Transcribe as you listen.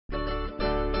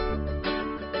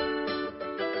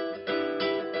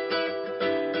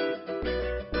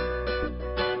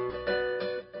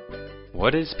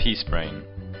What is Peace Brain?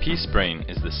 Peace Brain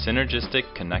is the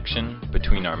synergistic connection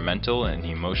between our mental and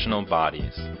emotional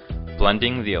bodies,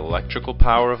 blending the electrical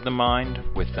power of the mind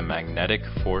with the magnetic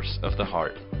force of the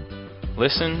heart.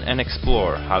 Listen and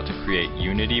explore how to create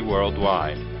unity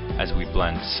worldwide as we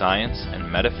blend science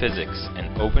and metaphysics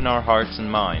and open our hearts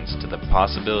and minds to the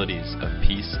possibilities of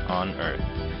peace on Earth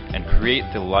and create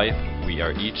the life we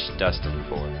are each destined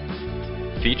for.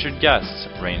 Featured guests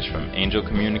range from angel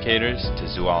communicators to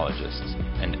zoologists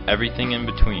and everything in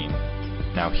between.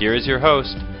 Now here is your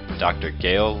host, Dr.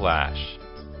 Gail Lash.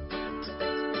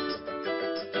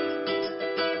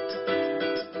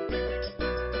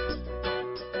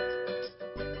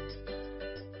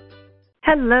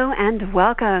 Hello and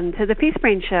welcome to the Peace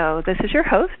Brain Show. This is your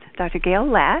host, Dr. Gail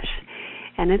Lash,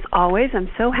 and as always,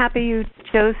 I'm so happy you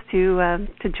chose to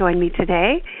join me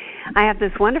today. I have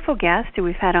this wonderful guest who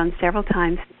we've had on several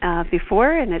times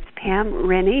before, and it's Pam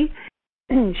Rennie.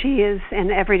 She is an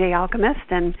everyday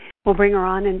alchemist, and we'll bring her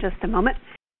on in just a moment.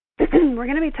 We're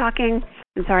going to be talking,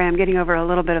 I'm sorry, I'm getting over a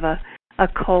little bit of a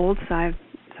cold, so I'm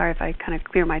sorry if I kind of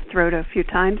clear my throat a few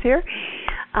times here.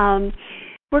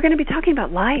 We're going to be talking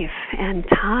about life and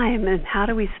time and how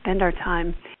do we spend our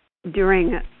time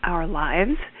during our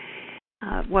lives,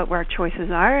 what our choices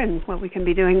are and what we can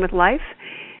be doing with life.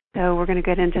 So we're going to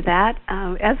get into that.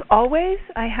 As always,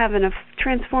 I have a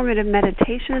transformative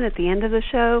meditation at the end of the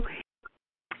show,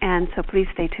 and so please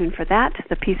stay tuned for that,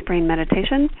 the Peace Brain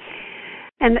Meditation.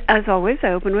 And as always, I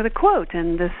open with a quote,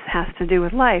 and this has to do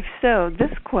with life. So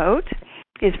this quote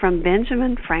is from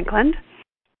Benjamin Franklin,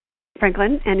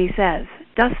 and he says,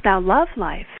 "Dost thou love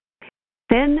life?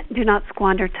 Then do not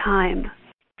squander time,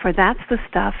 for that's the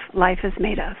stuff life is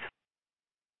made of."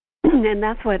 And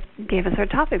that's what gave us our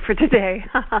topic for today,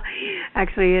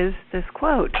 actually, is this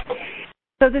quote.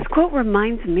 So this quote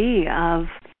reminds me of,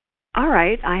 all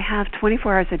right, I have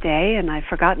 24 hours a day, and I've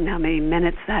forgotten how many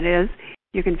minutes that is.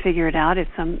 You can figure it out.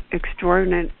 It's some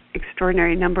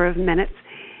extraordinary number of minutes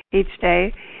each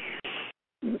day.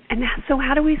 And so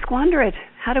how do we squander it?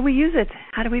 How do we use it?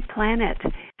 How do we plan it?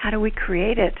 How do we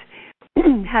create it?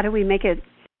 How do we make it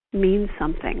mean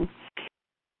something?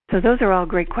 So those are all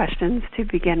great questions to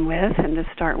begin with and to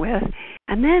start with.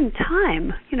 And then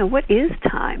time. What is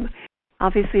time?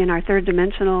 Obviously, in our third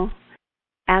dimensional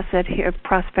asset here,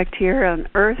 prospect here on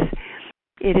Earth,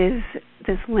 it is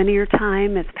this linear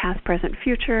time. It's past, present,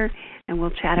 future, and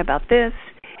we'll chat about this.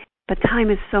 But time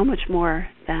is so much more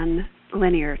than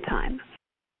linear time.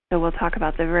 So we'll talk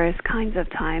about the various kinds of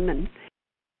time and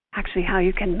actually how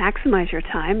you can maximize your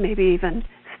time, maybe even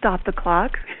stop the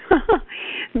clock,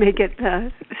 make it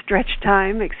stretch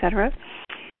time, etc.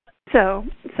 So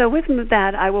with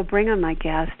that, I will bring on my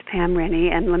guest, Pam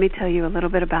Rennie, and let me tell you a little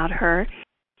bit about her.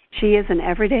 She is an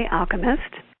everyday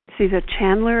alchemist. She's a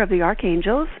channeler of the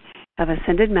archangels, of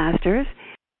ascended masters,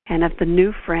 and of the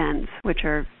new friends, which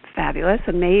are fabulous.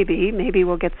 And maybe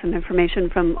we'll get some information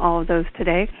from all of those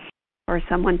today, or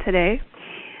someone today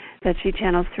that she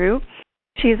channels through.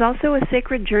 She is also a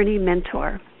sacred journey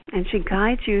mentor, and she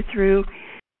guides you through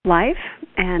life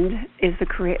and is the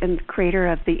creator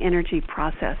of the energy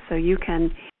process. So you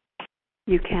can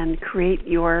create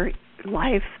your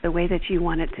life the way that you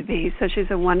want it to be. So she's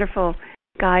a wonderful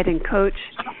guide and coach,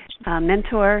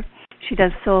 mentor. She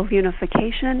does soul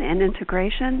unification and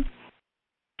integration.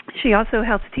 She also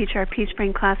helps teach our Peace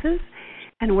Brain classes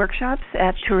and workshops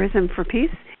at Tourism for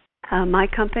Peace, my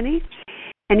company.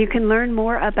 And you can learn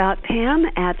more about Pam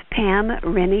at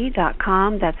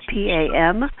pamrennie.com. That's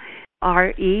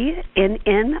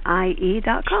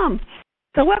PAMRENNIE.com.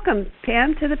 So welcome,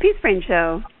 Pam, to the Peace Brain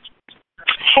Show.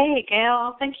 Hey,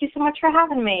 Gail. Thank you so much for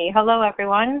having me. Hello,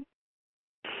 everyone.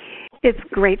 It's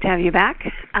great to have you back.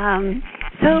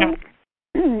 So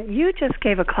you just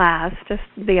gave a class just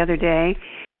the other day,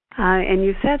 and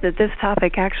you said that this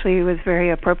topic actually was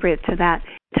very appropriate to that.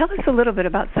 Tell us a little bit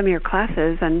about some of your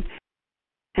classes and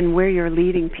where you're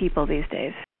leading people these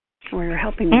days, where you're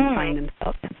helping them find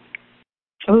themselves.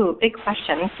 Ooh, big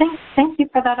question. Thank you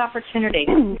for that opportunity.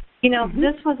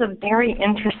 This was a very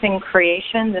interesting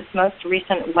creation, this most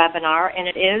recent webinar, and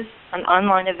it is an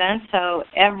online event, so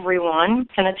everyone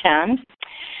can attend.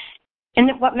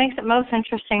 And what makes it most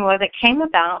interesting was it came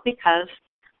about because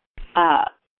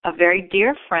a very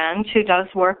dear friend who does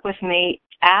work with me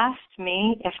asked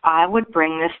me if I would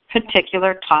bring this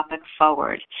particular topic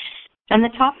forward. And the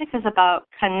topic is about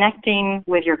connecting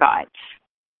with your guides.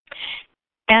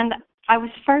 And I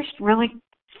was first really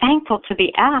thankful to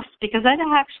be asked because I'd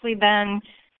actually been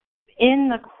in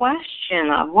the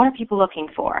question of what are people looking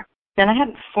for. And I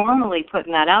hadn't formally put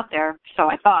that out there, so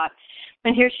I thought.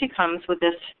 And here she comes with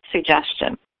this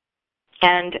suggestion.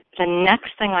 And the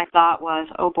next thing I thought was,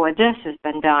 oh boy, this has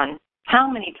been done how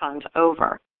many times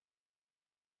over?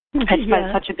 It's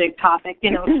been such a big topic,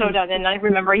 so done. And I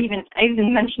remember I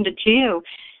even mentioned it to you.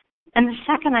 And the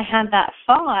second I had that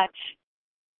thought,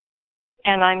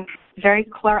 and I'm very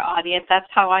clairaudient, that's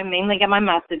how I mainly get my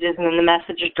messages, and then the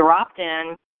message dropped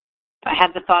in. I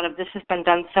had the thought of this has been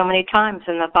done so many times,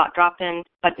 and the thought dropped in,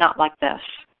 but not like this.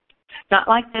 Not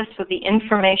like this with the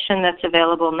information that's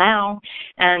available now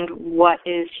and what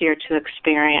is here to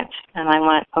experience. And I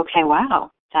went, okay,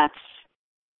 wow, that's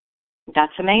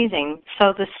amazing.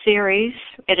 So the series,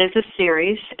 it is a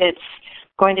series. It's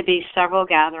going to be several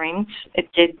gatherings. It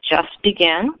did just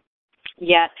begin,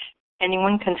 yet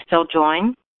anyone can still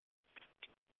join.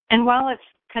 And while it's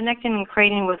connecting and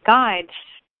creating with guides,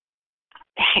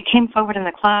 I came forward in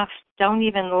the class, don't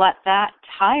even let that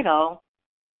title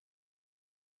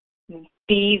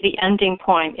be the ending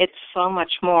point. It's so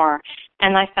much more.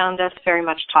 And I found us very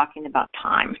much talking about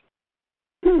time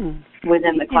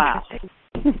within the class.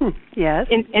 Yes.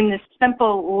 In this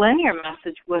simple linear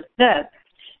message was this.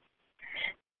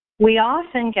 We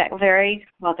often get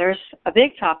there's a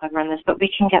big topic around this, but we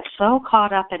can get so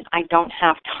caught up in I don't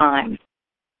have time.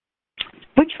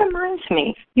 Which reminds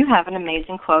me, you have an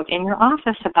amazing quote in your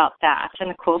office about that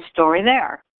and a cool story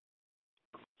there.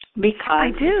 Because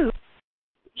I do.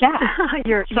 Yeah.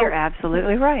 You're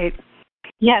absolutely right.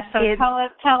 Yeah, so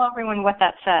tell everyone what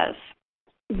that says.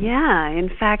 Yeah, in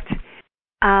fact,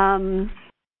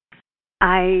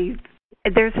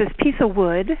 there's this piece of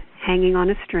wood hanging on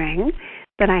a string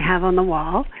that I have on the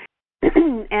wall,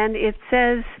 and it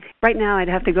says, right now I'd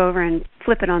have to go over and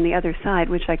flip it on the other side,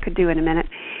 which I could do in a minute,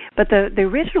 but the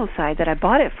original side that I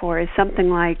bought it for is something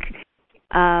like,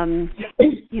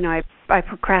 I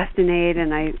procrastinate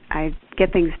and I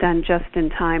get things done just in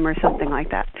time or something like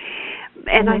that.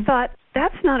 And I thought,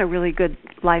 that's not a really good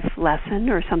life lesson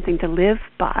or something to live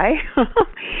by.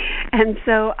 And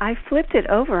so I flipped it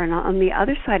over, and on the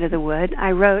other side of the wood,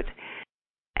 I wrote,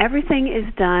 everything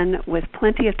is done with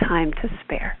plenty of time to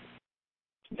spare.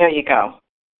 There you go.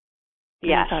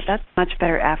 Yes. I thought that's a much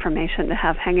better affirmation to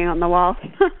have hanging on the wall.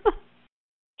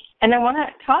 And I want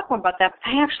to talk more about that.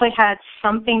 I actually had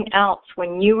something else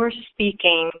when you were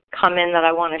speaking come in that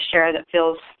I want to share that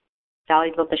feels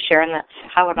valuable to share, and that's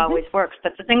how it always works.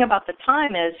 But the thing about the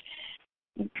time is,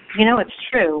 it's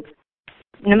true.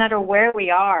 No matter where we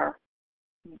are,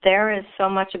 there is so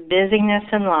much busyness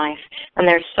in life, and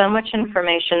there's so much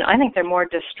information. I think there are more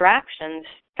distractions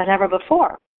than ever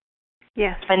before.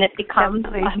 Yes. And it becomes,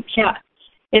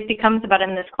 it becomes about,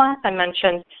 in this class I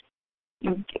mentioned,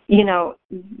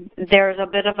 there's a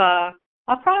bit of a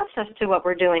process to what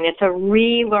we're doing. It's a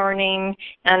relearning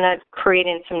and a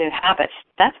creating some new habits.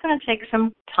 That's going to take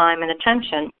some time and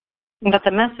attention. But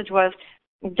the message was,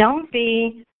 don't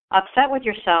be upset with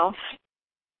yourself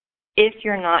if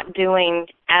you're not doing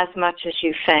as much as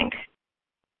you think.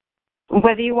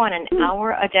 Whether you want an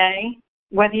hour a day,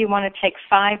 whether you want to take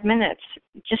 5 minutes,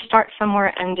 just start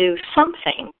somewhere and do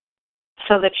something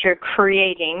so that you're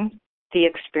creating the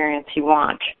experience you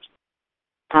want.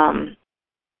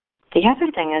 The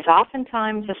other thing is,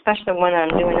 oftentimes, especially when I'm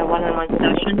doing a one-on-one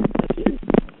session,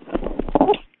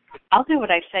 I'll do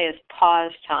what I say is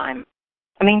pause time.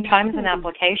 Time is an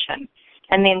application.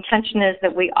 And the intention is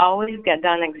that we always get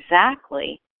done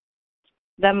exactly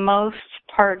the most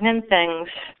pertinent things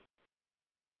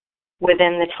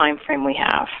within the time frame we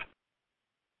have.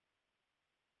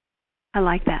 I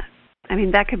like that.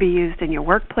 That could be used in your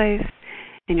workplace,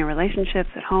 in your relationships,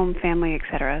 at home, family,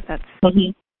 etc. That's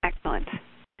excellent.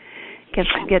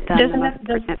 Get done the most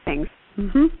pertinent things.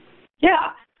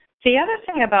 Yeah. The other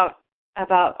thing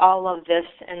about all of this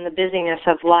and the busyness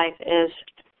of life is,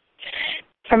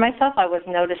 for myself, I was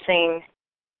noticing,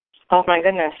 oh my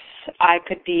goodness, I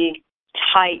could be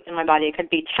tight in my body. I could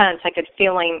be tense. I could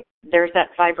feeling there's that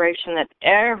vibration that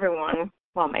everyone,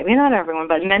 well, maybe not everyone,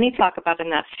 but many talk about,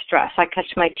 and that's stress. I catch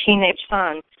my teenage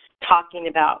son talking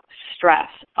about stress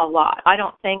a lot. I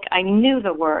don't think I knew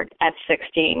the word at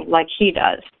 16 like he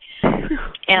does.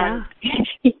 And,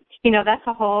 that's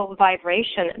a whole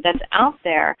vibration that's out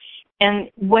there. And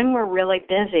when we're really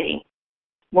busy,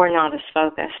 we're not as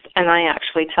focused. And I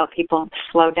actually tell people,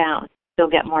 slow down. You'll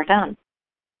get more done.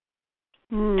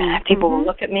 People will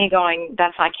look at me going,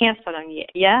 I can't slow down.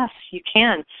 Yes, you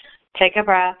can. Take a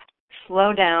breath,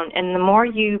 slow down. And the more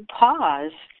you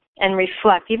pause and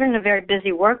reflect, even in a very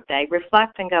busy work day,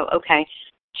 reflect and go, okay,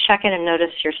 check in and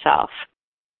notice yourself.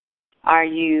 Are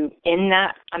you in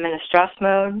that? I'm in a stress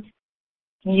mode.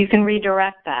 You can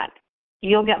redirect that.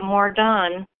 You'll get more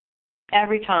done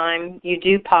every time you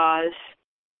do pause,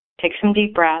 take some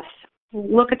deep breaths,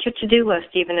 look at your to-do list,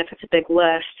 even if it's a big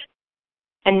list,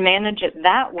 and manage it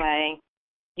that way,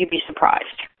 you'd be surprised.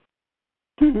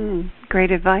 Mm-hmm.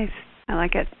 Great advice. I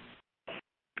like it.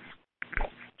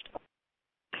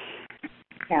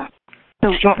 Yeah. So,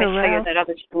 do you want me to tell you that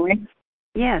other story?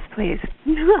 Yes, please.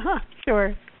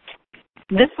 Sure.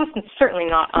 This was certainly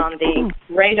not on the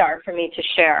radar for me to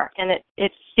share, and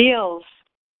it feels,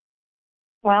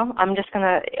 well, I'm just going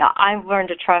to, I've learned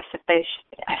to trust if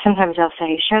sometimes they'll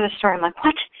say, share the story. I'm like,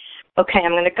 what? Okay,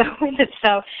 I'm going to go with it.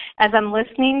 So as I'm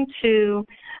listening to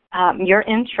your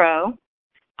intro,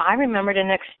 I remembered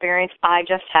an experience I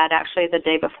just had actually the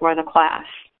day before the class.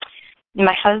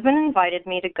 My husband invited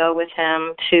me to go with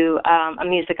him to a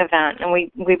music event, and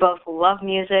we both love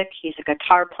music. He's a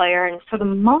guitar player, and for the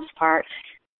most part,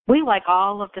 we like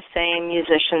all of the same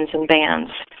musicians and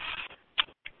bands.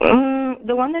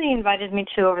 The one that he invited me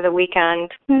to over the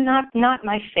weekend, not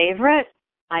my favorite.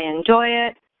 I enjoy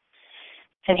it.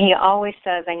 And he always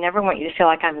says, I never want you to feel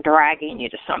like I'm dragging you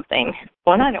to something.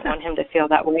 Well, and I don't want him to feel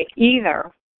that way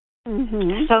either.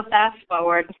 Mm-hmm. So fast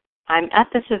forward, I'm at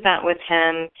this event with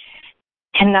him,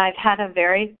 and I've had a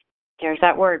there's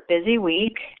that word, busy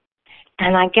week.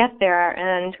 And I get there,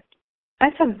 and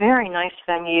it's a very nice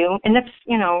venue. And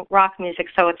it's, rock music,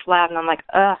 so it's loud. And I'm like,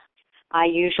 ugh. I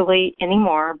usually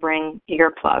anymore bring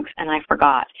earplugs, and I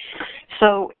forgot.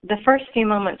 So the first few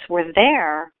moments we're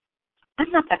there,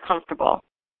 I'm not that comfortable.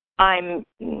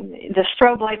 The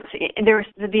strobe lights,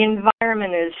 the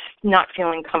environment is not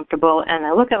feeling comfortable, and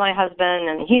I look at my husband,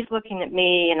 and he's looking at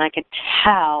me, and I could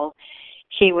tell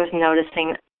he was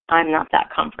noticing I'm not that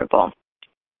comfortable.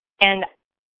 And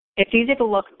it's easy to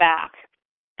look back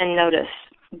and notice,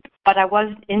 but I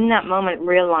was in that moment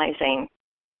realizing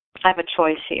I have a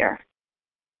choice here.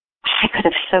 I could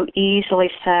have so easily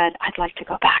said, I'd like to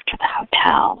go back to the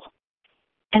hotel.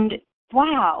 And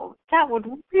wow, that would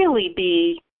really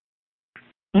be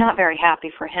not very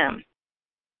happy for him.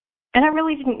 And I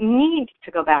really didn't need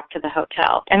to go back to the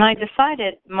hotel. And I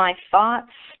decided my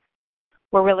thoughts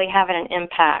were really having an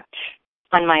impact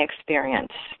on my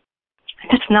experience.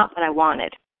 That's not what I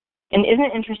wanted. And isn't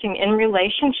it interesting, in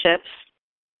relationships,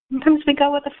 sometimes we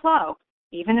go with the flow.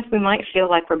 Even if we might feel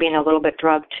like we're being a little bit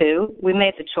drugged too, we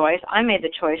made the choice. I made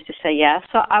the choice to say yes,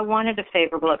 so I wanted a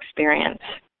favorable experience.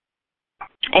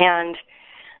 And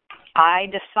I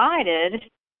decided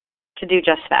to do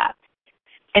just that.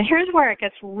 And here's where it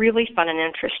gets really fun and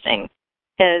interesting,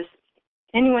 is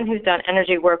anyone who's done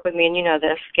energy work with me, and you know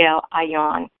this, Gail, I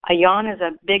yawn. A yawn is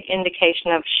a big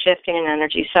indication of shifting in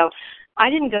energy. So I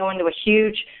didn't go into a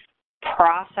huge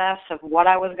process of what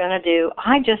I was going to do.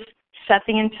 I just set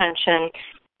the intention,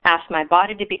 asked my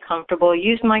body to be comfortable,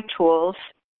 used my tools,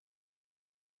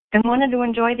 and wanted to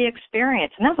enjoy the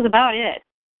experience. And that was about it.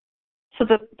 So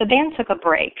the band took a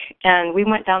break, and we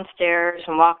went downstairs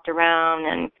and walked around,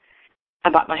 and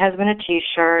I bought my husband a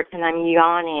T-shirt, and I'm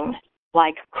yawning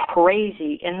like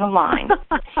crazy in the line.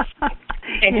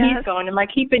 And yes. He's going, am I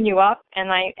keeping you up?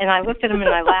 And I looked at him and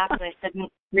I laughed, and I said,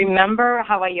 remember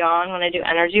how I yawn when I do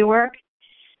energy work?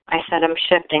 I said, I'm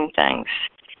shifting things.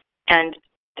 And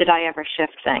did I ever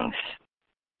shift things?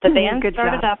 The band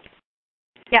started up.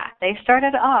 Yeah, they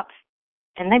started up,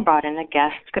 and they brought in a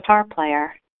guest guitar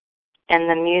player, and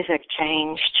the music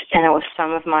changed, and it was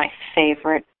some of my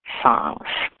favorite songs.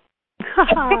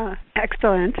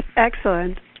 Excellent,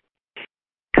 excellent.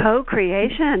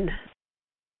 Co-creation.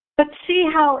 But see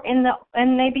how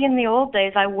maybe in the old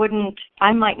days I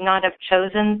might not have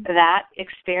chosen that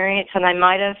experience, and I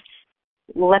might have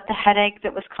let the headache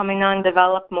that was coming on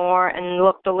develop more and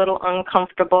looked a little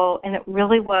uncomfortable, and it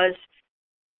really was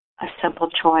a simple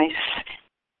choice.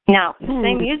 Now, the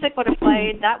same music would have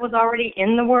played. That was already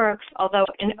in the works, although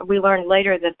we learned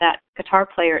later that guitar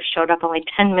player showed up only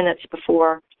 10 minutes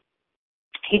before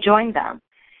he joined them.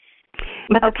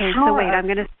 But okay, so wait, I'm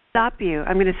going to stop you.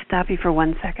 I'm going to stop you for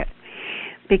 1 second,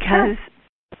 because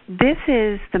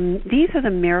these are the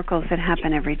miracles that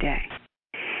happen every day.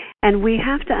 And we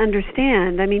have to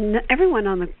understand, I mean, everyone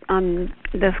on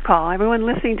this call, everyone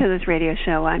listening to this radio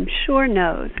show, I'm sure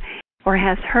knows or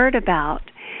has heard about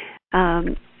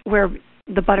where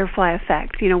the butterfly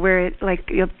effect, where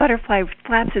a butterfly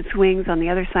flaps its wings on the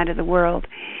other side of the world,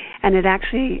 and it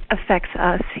actually affects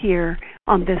us here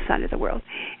on this side of the world.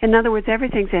 In other words,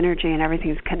 everything's energy and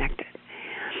everything's connected.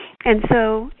 And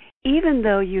so even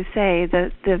though you say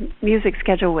that the music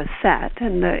schedule was set,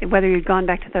 and whether you'd gone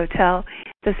back to the hotel,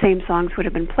 the same songs would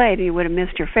have been played, and you would have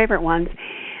missed your favorite ones.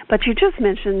 But you just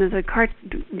mentioned that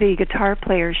the guitar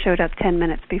player showed up 10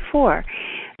 minutes before.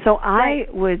 So I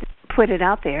would put it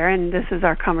out there, and this is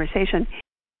our conversation.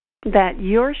 that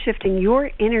your shifting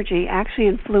your energy actually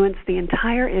influenced the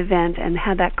entire event and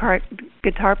had that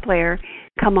guitar player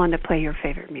come on to play your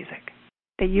favorite music.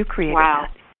 That you created wow.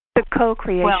 that. The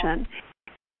co-creation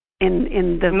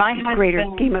in the greater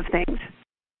scheme of things.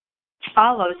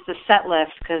 Follows the set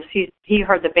list because he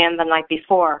heard the band the night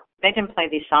before. They didn't play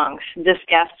these songs. This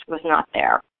guest was not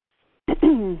there.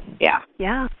 Yeah.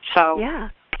 Yeah. So. Yeah.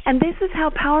 And this is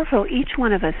how powerful each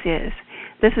one of us is.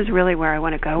 This is really where I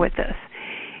want to go with this,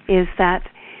 is that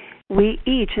we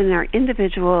each in our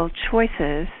individual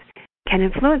choices can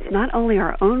influence not only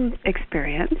our own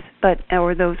experience,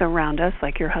 or those around us,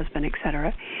 like your husband,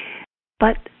 etc.,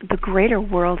 but the greater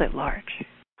world at large.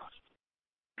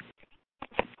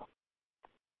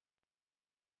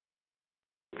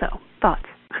 So, thoughts?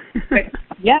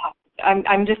 Yeah,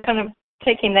 I'm just kind of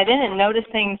taking that in and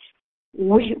noticing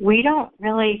we don't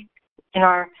really, in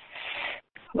our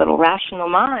little rational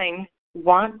mind,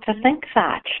 want to think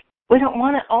that. We don't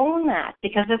want to own that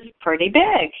because it's pretty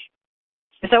big.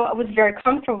 So it was very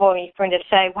comfortable for me to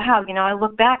say, wow, I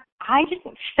look back, I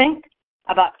didn't think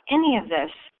about any of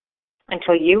this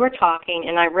until you were talking,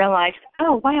 and I realized,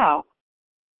 oh, wow,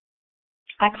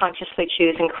 I consciously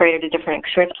choose and created a different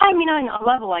experience. I mean, on a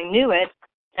level, I knew it,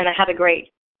 and I had a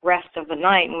great rest of the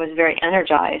night and was very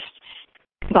energized.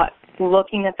 But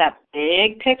looking at that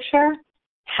big picture,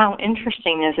 how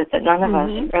interesting is it that none of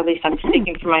us, or at least I'm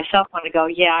speaking for myself, want to go,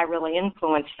 yeah, I really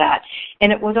influenced that.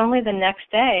 And it was only the next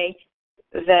day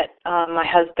that my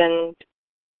husband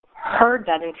heard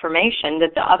that information,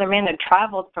 that the other man had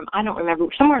traveled from, I don't remember,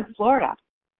 somewhere in Florida.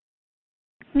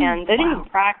 And they didn't even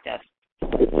practice.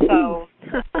 So,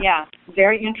 yeah,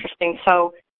 very interesting.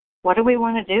 So what do we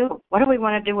want to do? What do we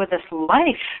want to do with this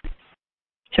life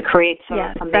to create some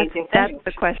amazing things? That's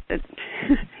the question.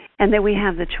 And that we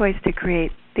have the choice to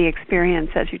create the experience,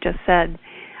 as you just said,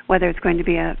 whether it's going to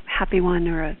be a happy one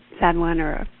or a sad one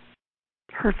or a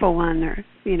hurtful one, or,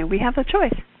 we have the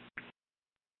choice.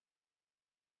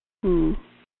 So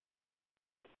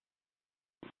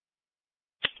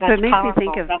it makes me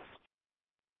think of...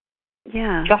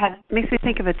 Yeah. Go ahead. It makes me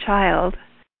think of a child.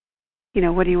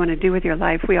 What do you want to do with your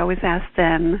life? We always ask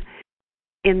them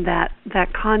in that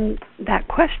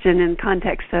question in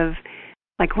context of,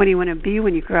 like, what do you want to be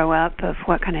when you grow up, of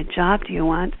what kind of job do you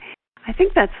want? I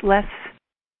think that's less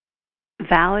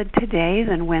valid today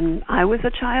than when I was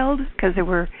a child, because there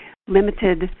were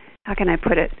limited, how can I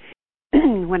put it?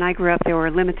 When I grew up, there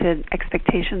were limited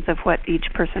expectations of what each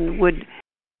person would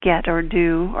get or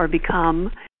do or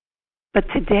become. But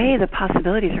today, the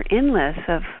possibilities are endless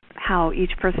of how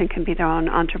each person can be their own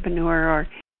entrepreneur or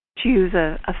choose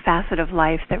a facet of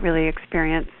life that really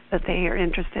experience that they are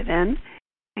interested in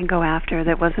and go after,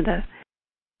 that wasn't a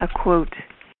quote,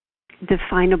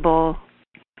 definable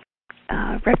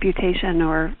reputation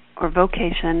or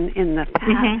vocation in the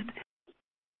past.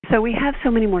 So we have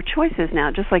so many more choices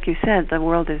now. Just like you said, the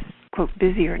world is, quote,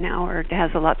 busier now, or it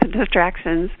has a lot of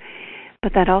distractions.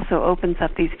 But that also opens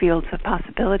up these fields of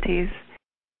possibilities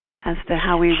as to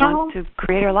how we want to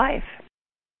create our life.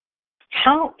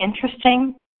 How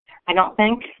interesting. I don't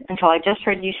think, until I just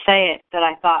heard you say it, that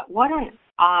I thought, what an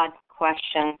odd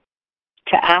question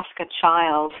to ask a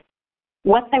child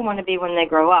what they want to be when they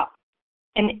grow up.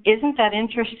 And isn't that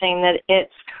interesting that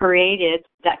it's created,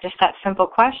 that simple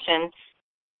question,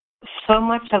 so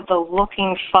much of the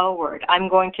looking forward. I'm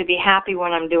going to be happy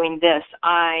when I'm doing this.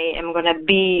 I will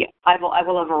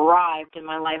have arrived in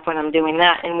my life when I'm doing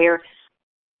that. And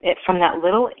from that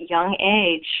little young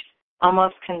age,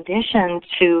 almost conditioned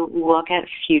to look at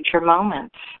future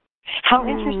moments. How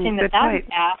interesting that's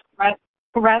asked,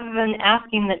 rather than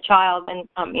asking the child, and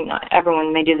not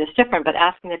everyone may do this different, but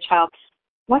asking the child,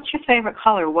 what's your favorite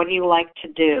color? What do you like to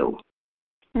do?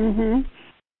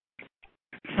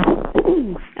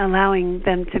 Allowing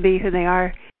them to be who they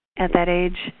are at that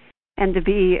age and to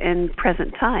be in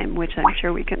present time, which I'm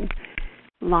sure we can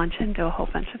launch into a whole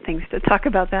bunch of things to talk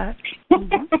about that.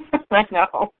 I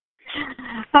know.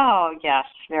 Oh, yes,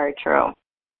 very true.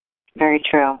 Very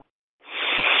true.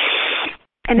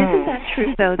 And isn't that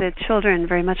true, though, that children,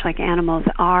 very much like animals,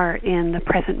 are in the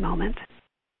present moment?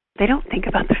 They don't think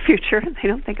about the future. They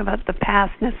don't think about the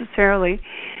past necessarily,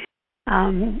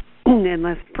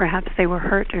 unless perhaps they were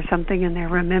hurt or something and they're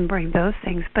remembering those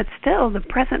things. But still, the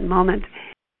present moment,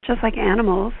 just like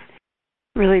animals,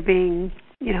 really being,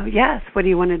 yes, what do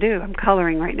you want to do? I'm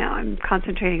coloring right now. I'm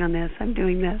concentrating on this. I'm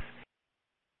doing this.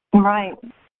 Right.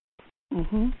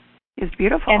 It's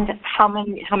beautiful. And how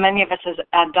many of us as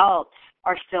adults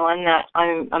are still in that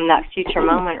on that future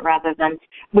moment, rather than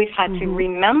we've had to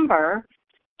remember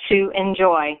to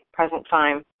enjoy present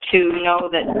time, to know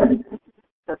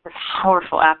that that this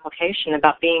powerful application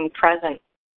about being present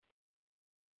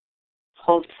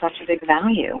holds such a big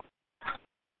value.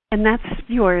 And that's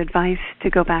your advice to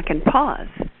go back and pause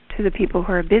to the people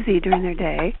who are busy during their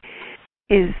day,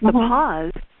 is the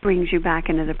pause brings you back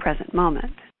into the present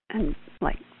moment, and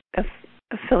like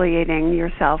affiliating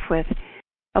yourself with,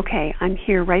 okay, I'm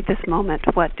here right this moment.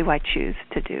 What do I choose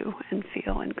to do and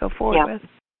feel and go forward with?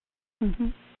 Mm-hmm.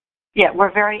 Yeah,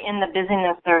 we're very in the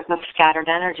busyness. There's a scattered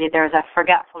energy. There's a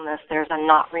forgetfulness. There's a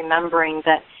not remembering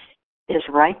that is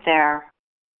right there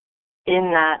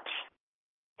in that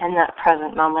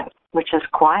present moment, which is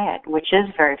quiet, which is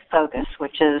very focused,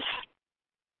 which is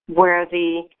where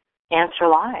the answer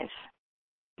lies.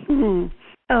 Mm-hmm.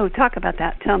 Oh, talk about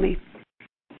that. Tell me.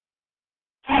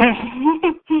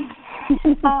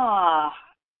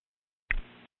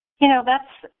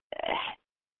 That's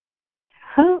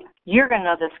who, you're going to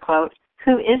know this quote,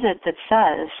 who is it that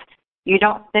says you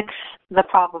don't fix the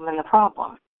problem in the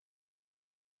problem?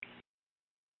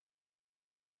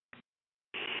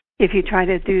 If you try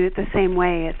to do it the same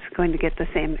way, it's going to get the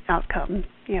same outcome.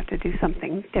 You have to do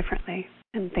something differently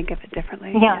and think of it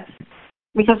differently. Yeah. Yes.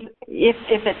 Because if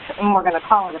it's, and we're going to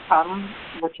call it a problem,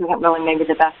 which isn't really maybe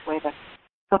the best way to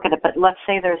look at it, but let's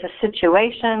say there's a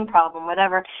situation, problem,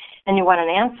 whatever, and you want an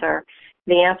answer,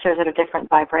 the answer is at a different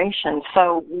vibration.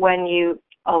 So when you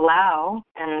allow,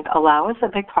 and allow is a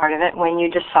big part of it, when you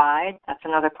decide, that's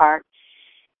another part,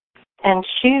 and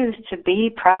choose to be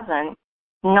present,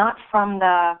 not from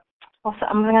the, well, so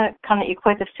I'm going to kind of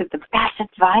equate this to the best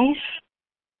advice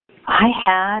I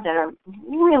had at a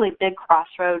really big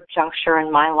crossroad juncture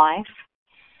in my life,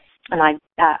 and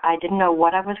I didn't know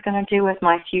what I was going to do with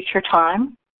my future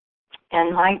time,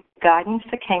 and my guidance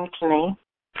that came to me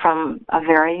from a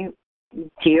very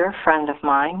dear friend of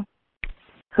mine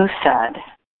who said,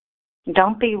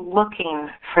 don't be looking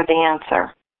for the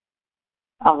answer.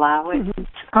 Allow it to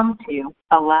come to you.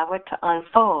 Allow it to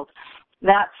unfold.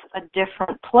 That's a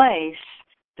different place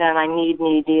than I need,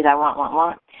 I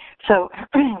want. So,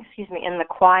 excuse me, in the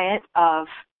quiet of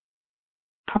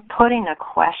putting a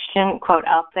question, quote,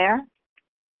 out there,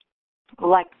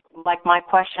 like my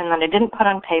question that I didn't put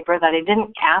on paper, that I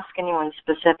didn't ask anyone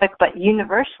specific, but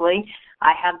universally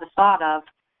I had the thought of,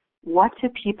 what do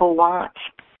people want?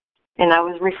 And I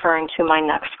was referring to my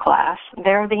next class.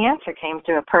 There the answer came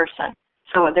through a person.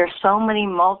 So there's so many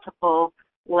multiple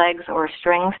legs or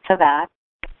strings to that,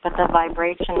 but the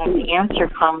vibration of the answer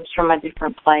comes from a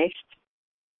different place.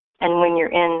 And when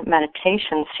you're in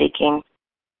meditation seeking,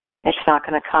 it's not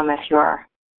going to come if you're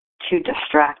too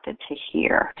distracted to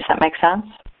hear. Does that make sense?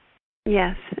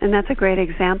 Yes, and that's a great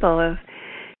example of,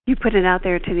 you put it out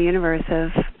there to the universe of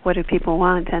what do people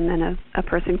want, and then a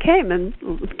person came and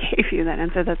gave you that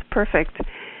answer. That's perfect.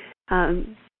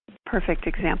 Perfect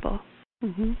example.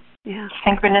 Mm-hmm. Yeah.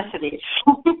 Synchronicities.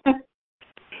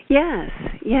 Yes.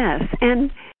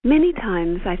 And many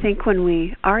times, I think when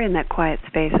we are in that quiet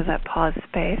space, or that pause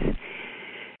space,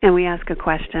 and we ask a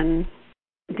question,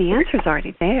 the answer's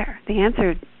already there. The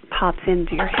answer pops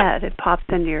into your head. It pops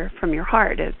into from your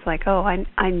heart. It's like, oh,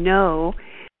 I know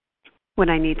what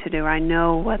I need to do, or I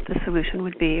know what the solution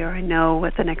would be, or I know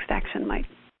what the next action might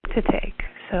to take.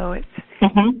 So it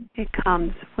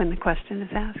comes when the question is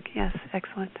asked. Yes,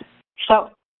 excellent. So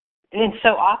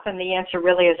often the answer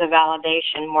really is a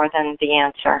validation more than the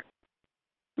answer.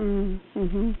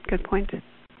 Mm-hmm. Good point.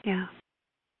 Yeah.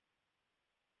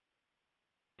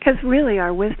 Because really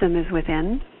our wisdom is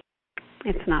within.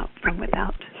 It's not from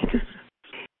without.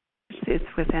 It's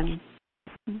within.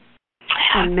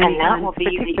 And many times,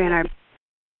 particularly in our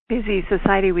busy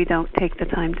society, we don't take the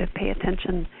time to pay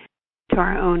attention to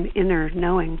our own inner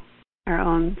knowing, our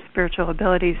own spiritual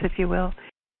abilities, if you will,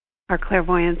 our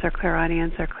clairvoyance, our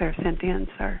clairaudience, our clairsentience,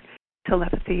 our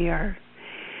telepathy, our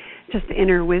just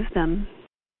inner wisdom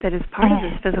that is part of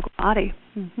this physical body.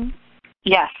 Mm-hmm.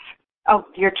 Yes. Oh,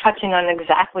 you're touching on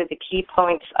exactly the key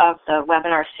points of the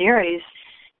webinar series,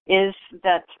 is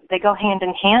that they go hand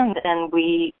in hand, and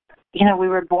we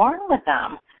were born with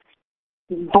them,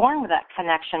 born with that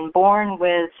connection, born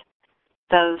with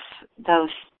those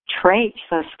traits,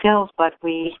 those skills, but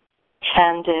we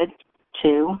tended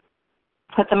to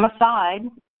put them aside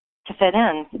to fit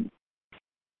in.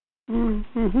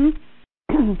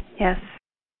 Mm-hmm. Yes.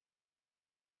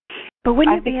 But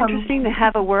wouldn't it be interesting to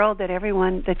have a world that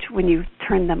everyone, that when you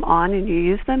turn them on and you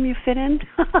use them, you fit in?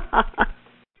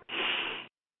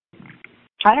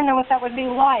 I don't know what that would be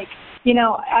like.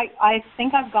 I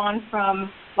think I've gone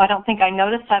from, well, I don't think I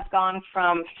noticed I've gone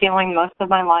from feeling most of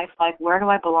my life like, where do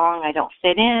I belong? I don't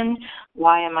fit in.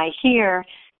 Why am I here?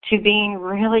 To being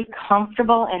really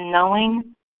comfortable and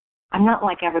knowing I'm not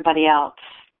like everybody else.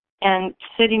 and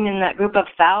sitting in that group of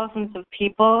thousands of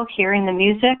people hearing the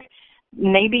music,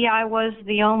 maybe I was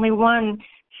the only one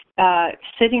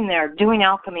sitting there doing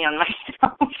alchemy on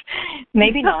myself.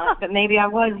 Maybe not, but maybe I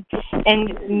was.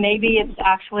 And maybe it's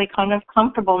actually kind of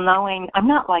comfortable knowing I'm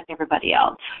not like everybody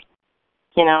else.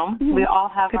 You know, we all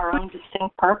have our own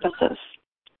distinct purposes.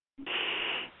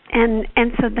 And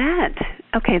so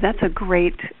that's a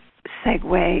great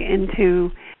segue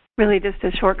into really just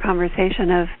a short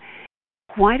conversation of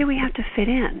why do we have to fit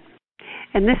in?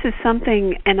 And this is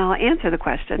something, and I'll answer the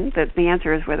question, that the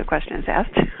answer is where the question is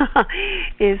asked,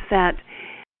 is that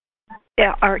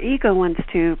our ego wants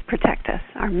to protect us.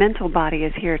 Our mental body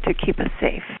is here to keep us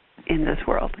safe in this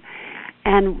world.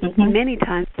 And many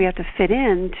times we have to fit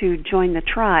in to join the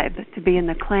tribe, to be in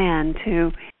the clan,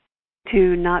 to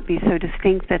not be so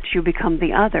distinct that you become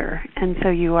the other. And so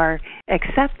you are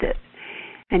accepted,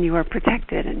 and you are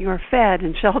protected, and you are fed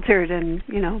and sheltered and,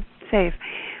 safe.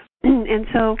 And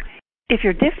so if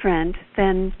you're different,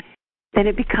 then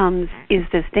it becomes,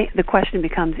 the question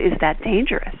becomes, is that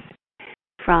dangerous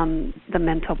from the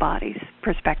mental body's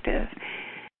perspective?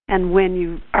 And when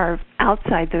you are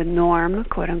outside the norm,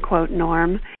 quote-unquote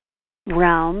norm,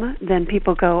 realm, then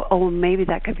people go, oh, maybe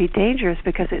that could be dangerous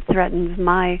because it threatens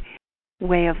my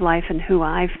way of life and who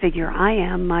I figure I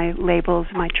am, my labels,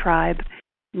 my tribe,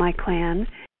 my clan.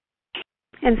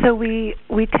 And so we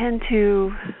tend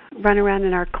to run around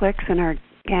in our cliques and our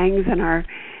gangs and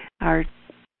our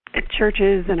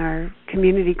churches and our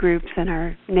community groups and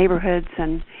our neighborhoods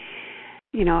and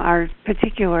our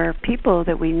particular people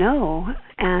that we know,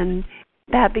 and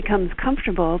that becomes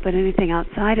comfortable, but anything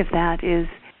outside of that is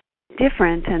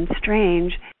different and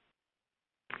strange.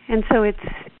 And so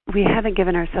we haven't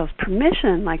given ourselves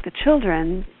permission, like the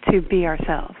children, to be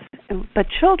ourselves. But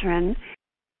children,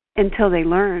 until they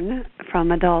learn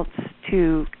from adults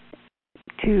to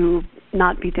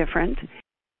not be different,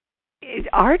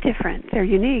 are different. They're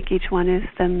unique. Each one is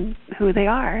them who they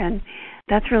are. And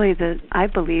that's really I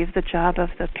believe the job of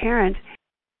the parent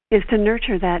is to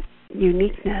nurture that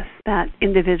uniqueness, that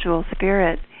individual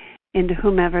spirit into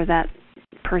whomever that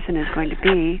person is going to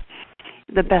be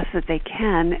the best that they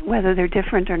can, whether they're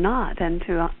different or not, and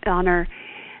to honor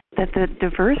that the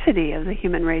diversity of the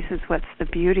human race is what's the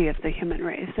beauty of the human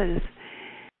race, is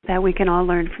that we can all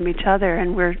learn from each other,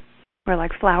 and we're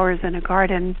like flowers in a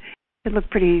garden. It look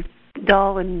pretty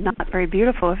dull and not very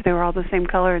beautiful if they were all the same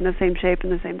color and the same shape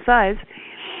and the same size.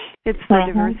 It's the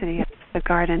diversity of the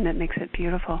garden that makes it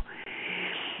beautiful.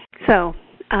 So,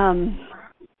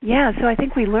 so I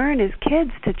think we learn as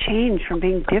kids to change from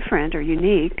being different or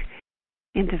unique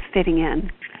into fitting in.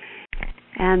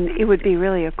 And it would be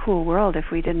really a cool world if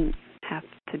we didn't have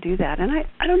to do that. And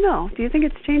I don't know. Do you think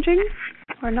it's changing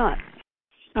or not?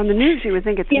 On the news you would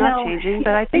think it's not changing,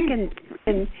 but I think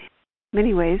in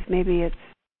many ways maybe it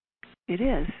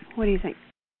is. What do you think?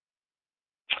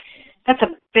 That's a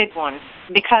big one,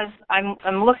 because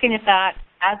I'm looking at that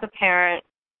as a parent,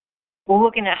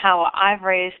 looking at how I've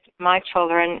raised my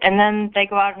children, and then they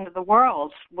go out into the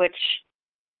world, which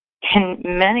in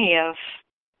many of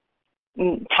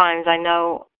times I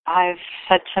know I've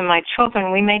said to my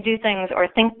children, we may do things or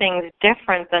think things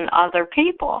different than other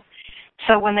people.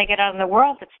 So when they get out in the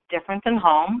world, it's different than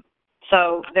home.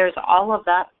 So there's all of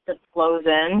that flows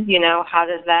in, how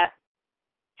does that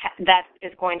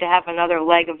is going to have another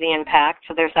leg of the impact.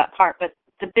 So there's that part. But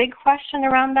the big question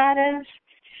around that is,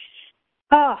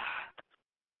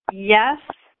 yes,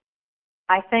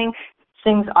 I think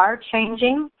things are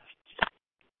changing.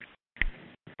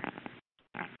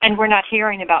 And we're not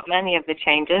hearing about many of the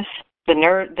changes. The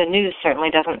news certainly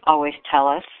doesn't always tell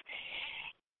us.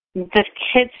 The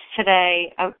kids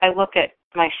today, I look at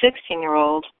my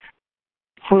 16-year-old,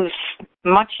 who's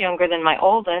much younger than my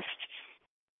oldest.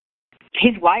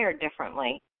 He's wired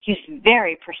differently. He's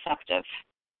very perceptive.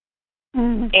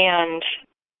 And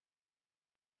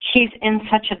he's in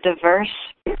such a diverse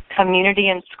community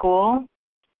and school.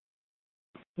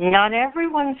 Not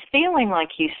everyone's feeling like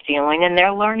he's feeling, and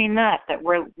they're learning that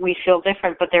we feel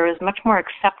different, but there is much more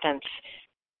acceptance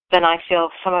than I feel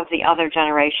some of the other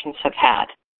generations have had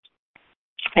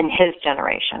in his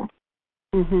generation.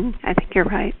 I think you're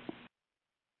right.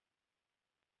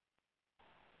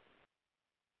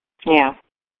 Yeah.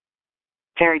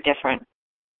 Very different.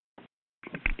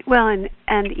 Well,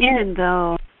 and even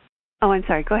though... Oh, I'm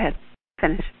sorry. Go ahead.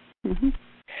 Finish.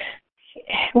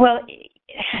 Well,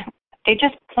 it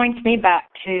just points me back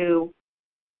to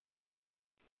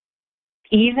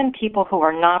even people who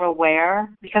are not aware,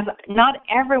 because not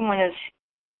everyone is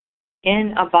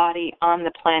in a body on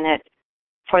the planet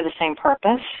for the same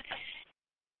purpose.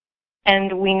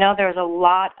 And we know there's a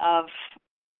lot of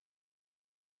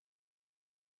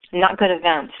not good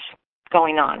events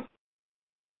going on.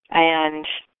 And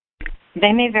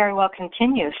they may very well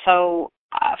continue. So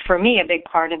for me, a big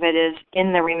part of it is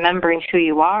in the remembering who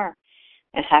you are,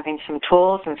 is having some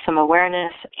tools and some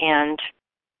awareness, and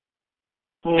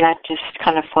that just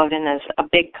kind of flowed in as a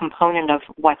big component of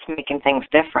what's making things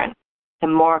different. The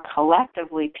more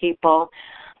collectively people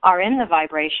are in the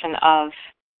vibration of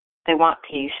they want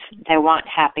peace, they want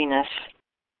happiness,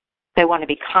 they want to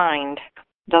be kind,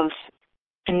 those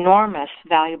enormous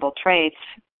valuable traits,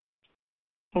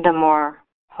 the more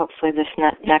hopefully this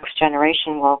next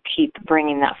generation will keep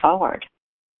bringing that forward.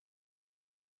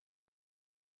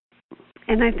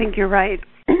 And I think you're right.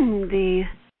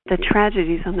 The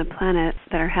tragedies on the planet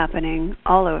that are happening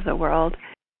all over the world,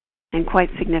 and quite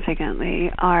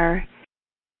significantly, are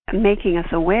making us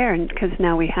aware, because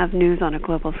now we have news on a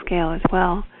global scale as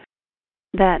well,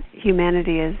 that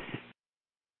humanity is,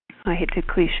 I hate to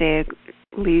cliché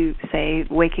say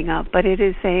waking up, but it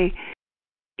is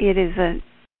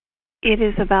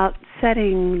about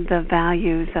setting the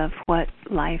values of what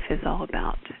life is all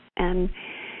about. And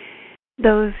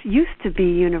those used to be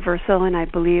universal, and I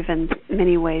believe in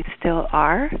many ways still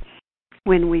are,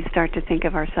 when we start to think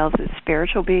of ourselves as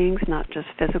spiritual beings, not just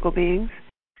physical beings.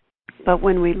 But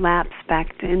when we lapse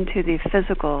back into the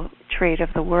physical trait of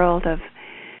the world of,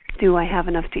 do I have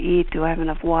enough to eat? Do I have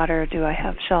enough water? Do I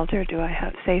have shelter? Do I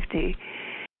have safety?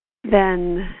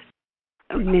 Then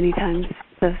many times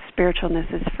the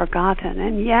spiritualness is forgotten.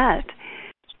 And yet,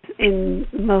 in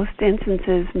most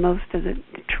instances, most of the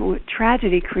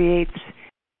tragedy creates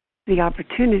the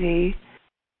opportunity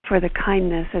for the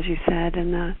kindness, as you said,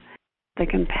 and the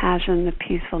compassion, the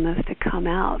peacefulness to come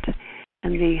out,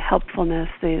 and the helpfulness,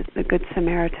 the Good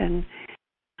Samaritan,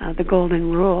 the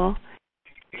golden rule,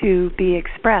 to be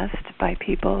expressed by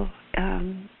people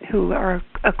who are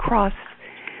across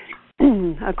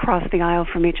the aisle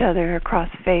from each other, across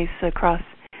faiths, across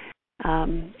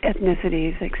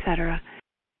ethnicities, etc.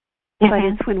 But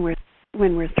it's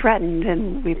when we're threatened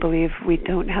and we believe we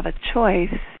don't have a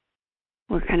choice,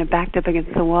 we're kind of backed up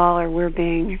against the wall, or we're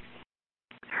being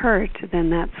hurt, then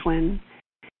that's when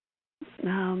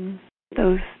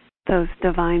those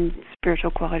divine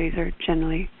spiritual qualities are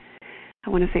generally, I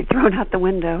want to say, thrown out the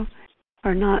window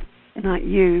or not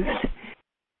used.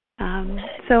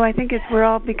 So I think we're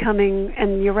all becoming,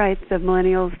 and you're right, the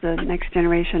millennials, the next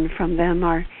generation from them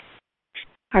are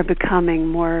becoming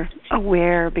more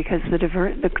aware, because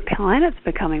the planet's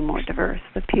becoming more diverse.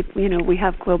 The people, we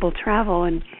have global travel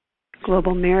and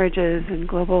global marriages and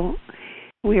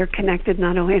we are connected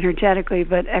not only energetically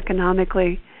but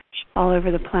economically all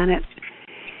over the planet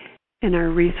in our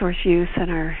resource use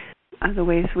and the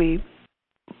ways we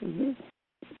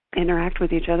interact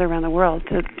with each other around the world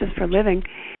just for living.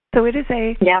 So it is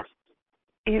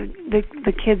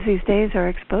the kids these days are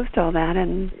exposed to all that,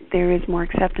 and there is more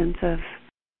acceptance of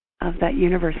that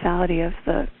universality of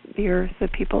the earth, the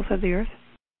peoples of the earth.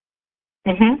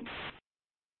 Mhm.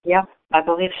 Yep, I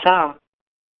believe so.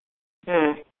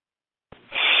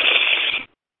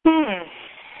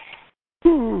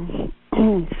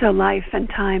 So life and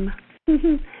time.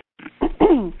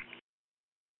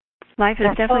 Life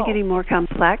is definitely getting more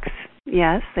complex.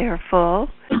 Yes, they are full.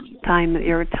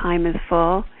 Your time is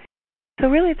full. So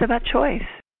really it's about choice.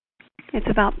 It's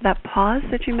about that pause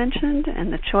that you mentioned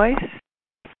and the choice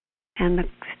and the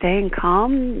staying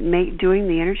calm, doing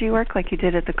the energy work like you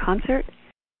did at the concert,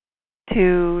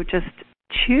 to just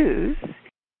choose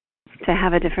to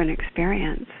have a different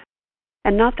experience.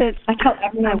 And not that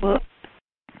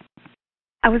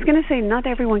I was going to say not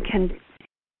everyone can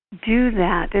do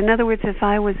that. In other words, if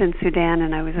I was in Sudan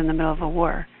and I was in the middle of a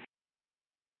war,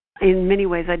 in many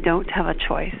ways I don't have a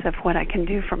choice of what I can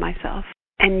do for myself.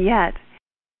 And yet,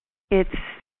 it's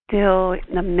still,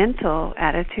 the mental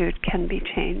attitude can be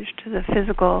changed. The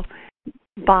physical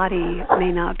body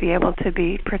may not be able to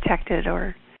be protected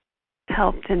or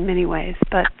helped in many ways,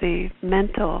 but the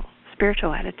mental,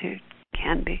 spiritual attitude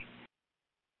can be.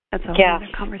 That's a whole other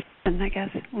conversation, I guess.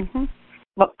 Mm-hmm.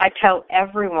 Well, I tell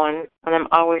everyone, and I'm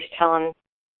always telling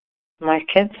my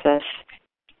kids this,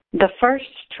 the first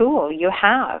tool you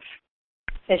have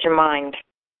is your mind.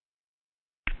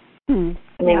 I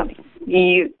mean,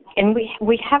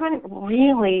 we haven't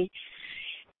really,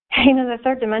 the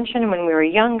third dimension, when we were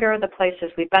younger, the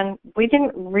places we've been, we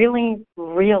didn't really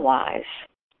realize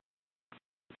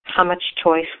how much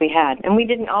choice we had. And we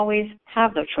didn't always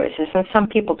have those choices, and some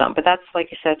people don't. But that's,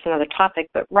 like you said, it's another topic.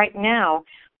 But right now,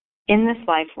 in this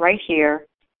life, right here,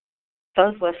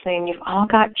 those listening, you've all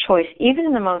got choice. Even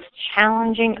in the most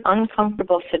challenging,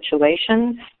 uncomfortable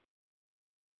situations,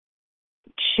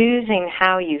 choosing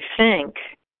how you think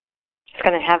it's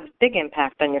going to have a big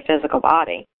impact on your physical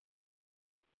body.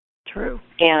 True.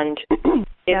 And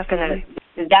it's going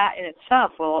to, that in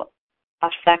itself will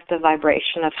affect the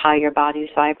vibration of how your body's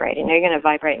vibrating. Are you going to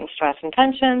vibrate in stress and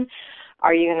tension?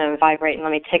 Are you going to vibrate and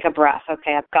let me take a breath?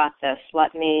 Okay, I've got this.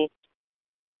 Let me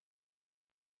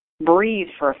breathe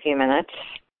for a few minutes.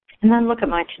 And then look at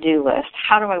my to-do list.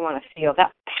 How do I want to feel?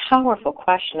 That powerful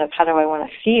question of how do I want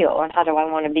to feel and how do I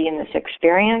want to be in this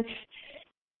experience?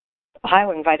 I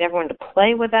would invite everyone to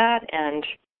play with that and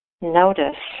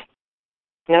notice.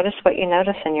 Notice what you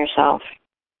notice in yourself.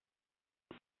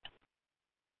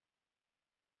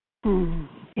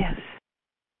 Yes.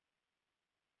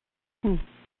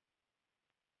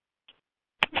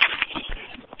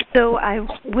 So I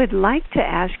would like to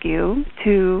ask you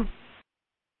to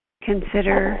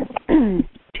consider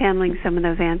channeling some of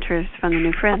those answers from the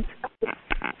new friends.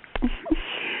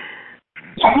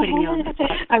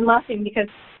 I'm laughing because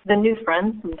the new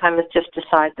friends sometimes just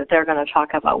decide that they're going to talk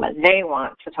about what they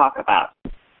want to talk about.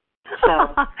 So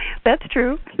that's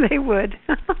true. They would.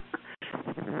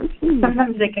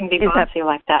 Sometimes they can be bossy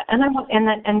like that.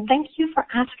 And thank you for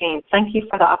asking. Thank you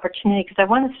for the opportunity, because I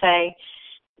want to say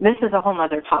this is a whole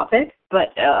other topic, but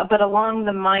along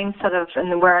the mindset of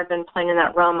and where I've been playing in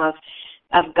that realm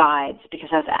of guides, because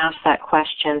I was asked that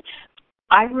question.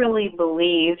 I really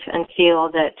believe and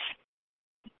feel that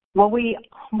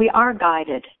we are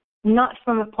guided, not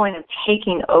from a point of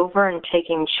taking over and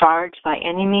taking charge by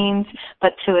any means,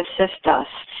 but to assist us.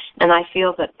 And I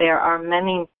feel that there are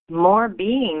many more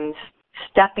beings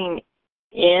stepping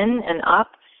in and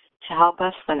up to help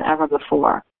us than ever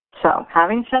before. So,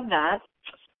 having said that,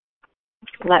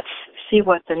 let's see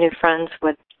what the new friends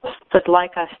would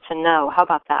like us to know. How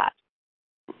about that?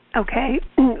 Okay.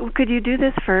 Could you do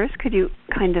this first? Could you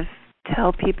kind of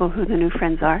tell people who the new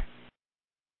friends are?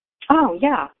 Oh,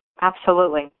 yeah,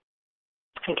 absolutely.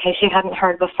 In case you hadn't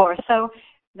heard before. So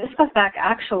this goes back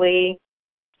actually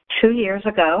 2 years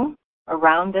ago,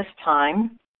 around this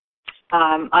time.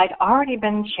 I'd already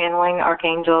been channeling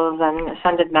archangels and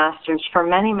ascended masters for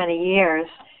many, many years.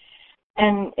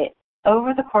 And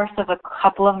over the course of a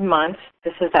couple of months,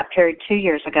 this is that period 2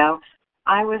 years ago,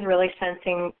 I was really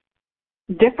sensing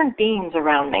different beings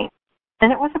around me.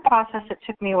 And it was a process that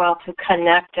took me a while to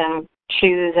connect and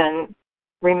choose and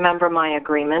remember my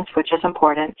agreements, which is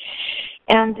important.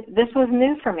 And this was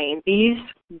new for me. These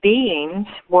beings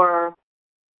were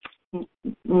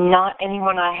not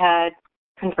anyone I had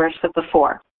conversed with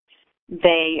before.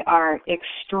 They are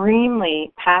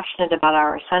extremely passionate about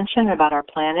our ascension, about our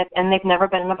planet, and they've never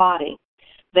been in a body.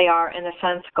 They are, in a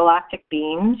sense, galactic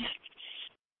beings.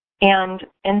 And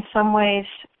in some ways,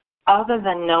 other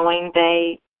than knowing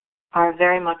they are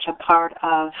very much a part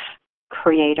of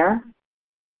Creator,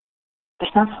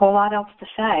 there's not a whole lot else to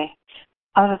say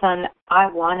other than I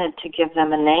wanted to give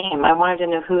them a name. I wanted to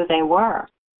know who they were.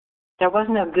 There was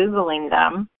no Googling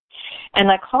them.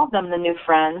 And I called them the new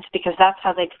friends because that's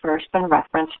how they'd first been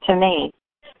referenced to me.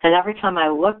 And every time I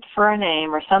looked for a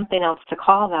name or something else to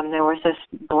call them, there was this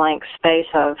blank space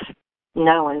of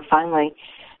no. And finally,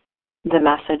 the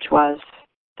message was,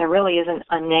 there really isn't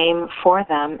a name for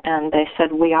them. And they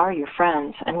said, we are your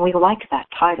friends. And we like that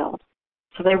title.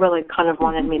 So they really kind of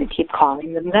wanted me to keep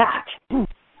calling them that.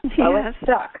 So it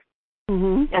stuck.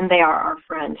 Mm-hmm. And they are our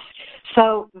friends.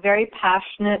 So very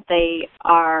passionate. They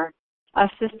are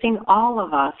assisting all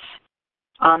of us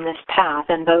on this path.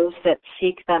 And those that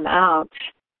seek them out,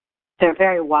 they're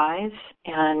very wise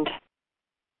and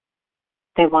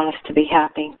they want us to be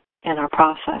happy in our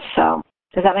process. So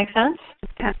does that make sense?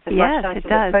 Yes, it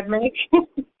does.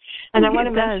 And I want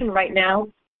to mention right now,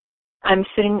 I'm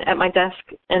sitting at my desk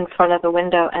in front of the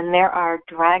window, and there are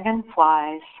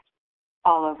dragonflies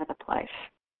all over the place.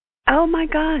 Oh, my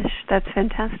gosh. That's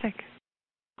fantastic.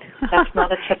 That's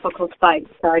not a typical sight,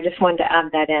 so I just wanted to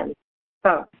add that in.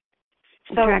 So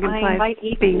dragonflies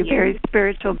being very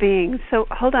spiritual beings. So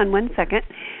hold on one second.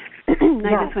 I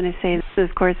just want to say this,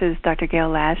 of course, is Dr. Gail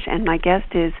Lash, and my guest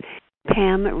is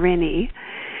Pam Rennie,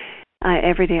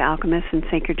 Everyday Alchemist and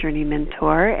Sacred Journey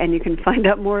Mentor, and you can find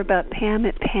out more about Pam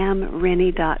at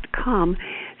pamrennie.com.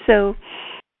 So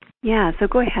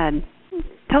go ahead.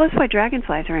 Tell us why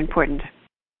dragonflies are important.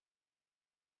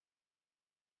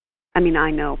 I mean,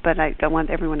 I know, but I want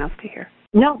everyone else to hear.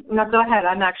 No, go ahead.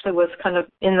 I'm actually was kind of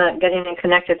in the getting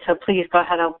connected, so please go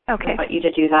ahead. I'll invite you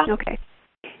to do that. Okay.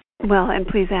 Well, and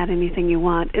please add anything you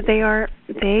want. They,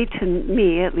 to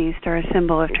me at least, are a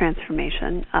symbol of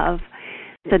transformation, of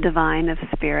the divine, of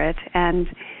spirit, and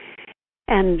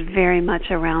very much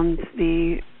around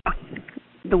the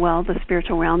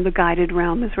spiritual realm, the guided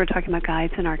realm, as we're talking about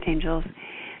guides and archangels.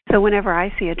 So whenever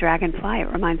I see a dragonfly,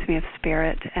 it reminds me of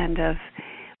spirit and of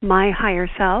my higher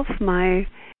self, my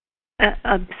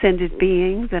ascended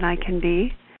being that I can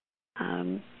be.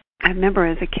 I remember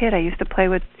as a kid, I used to play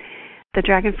with the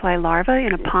dragonfly larvae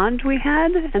in a pond we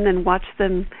had, and then watch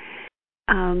them,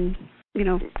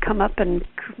 come up and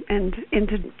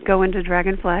go into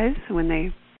dragonflies when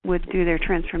they would do their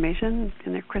transformation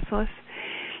in their chrysalis.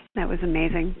 That was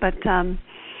amazing. But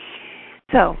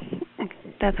so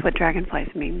that's what dragonflies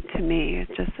mean to me.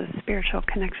 It's just a spiritual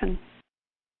connection.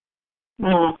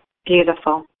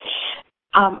 Beautiful.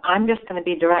 I'm just going to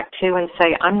be direct too and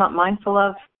say I'm not mindful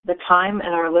of the time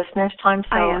and our listeners' time.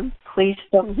 So I am. Please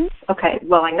feel okay.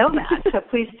 Well, I know that. So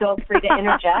please feel free to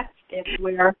interject if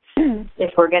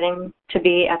we're getting to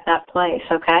be at that place.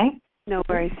 Okay. No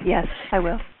worries. Yes, I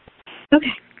will. Okay.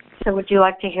 So would you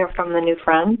like to hear from the new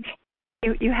friends?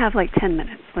 You have like 10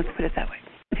 minutes. Let's put it that way.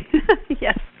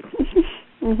 Yes.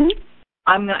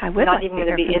 I'm not even going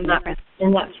to be in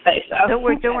that space. So. Don't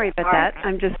worry about that.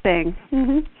 I'm just saying.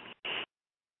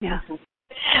 Yeah.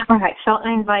 All right. So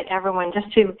I invite everyone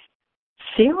just to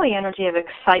feel the energy of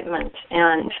excitement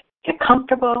and get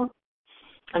comfortable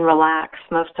and relax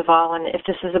most of all. And if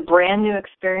this is a brand new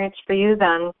experience for you,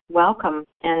 then welcome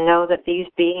and know that these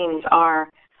beings are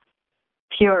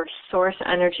pure source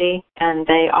energy and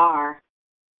they are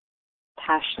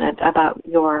passionate about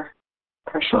your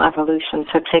personal evolution.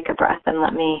 So take a breath and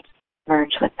let me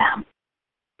merge with them.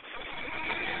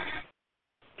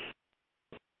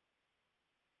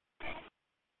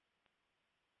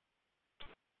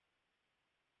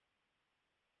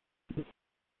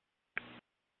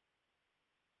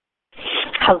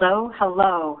 Hello,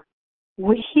 hello.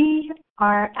 We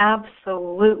are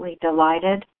absolutely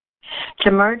delighted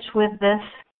to merge with this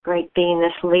great being,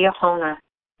 this Liahona,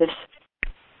 this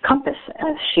compass,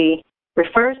 as she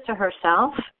refers to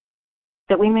herself,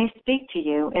 that we may speak to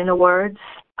you in the words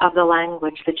of the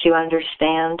language that you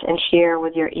understand and hear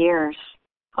with your ears.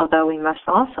 Although we must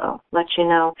also let you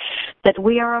know that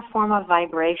we are a form of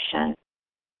vibration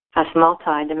as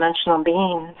multi-dimensional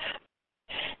beings.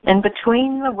 And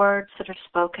between the words that are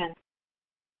spoken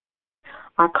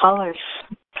are colors,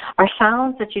 are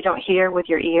sounds that you don't hear with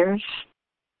your ears,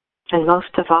 and most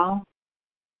of all,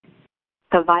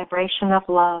 the vibration of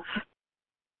love.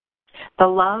 The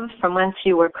love from whence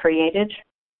you were created,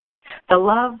 the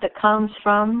love that comes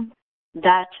from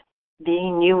that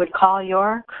being you would call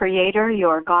your creator,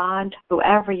 your God,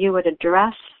 whoever you would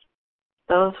address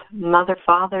those mother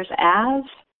fathers as.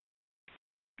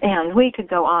 And we could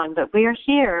go on, but we are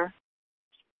here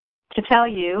to tell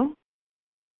you,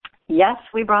 yes,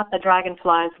 we brought the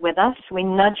dragonflies with us. We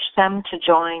nudged them to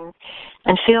join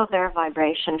and feel their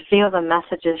vibration, feel the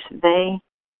messages they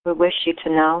would wish you to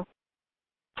know.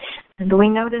 And we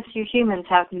notice you humans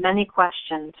have many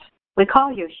questions. We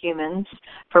call you humans,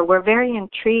 for we're very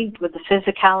intrigued with the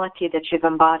physicality that you've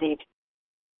embodied.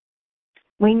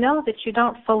 We know that you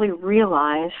don't fully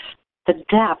realize the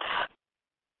depth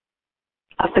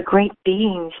of the great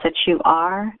beings that you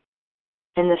are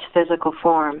in this physical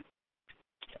form.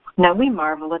 Now we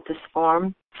marvel at this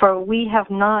form, for we have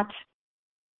not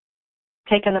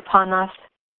taken upon us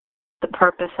the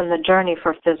purpose and the journey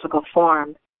for physical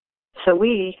form. So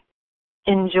we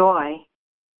enjoy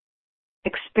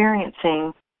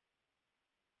experiencing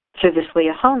through this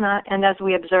Liahona, and as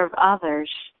we observe others,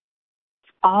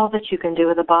 all that you can do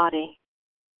with the body.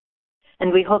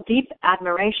 And we hold deep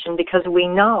admiration because we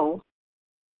know,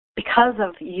 because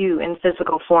of you in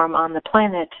physical form on the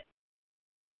planet,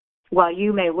 while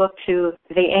you may look to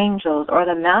the angels or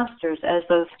the masters as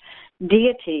those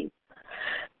deities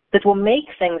that will make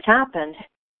things happen,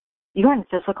 you're in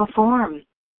physical form.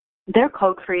 They're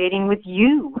co-creating with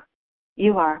you.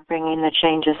 You are bringing the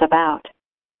changes about.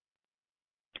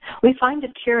 We find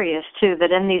it curious, too,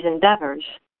 that in these endeavors,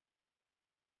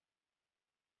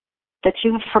 that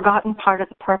you have forgotten part of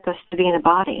the purpose to be in a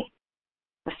body,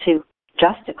 was to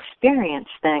just experience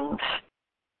things,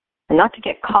 and not to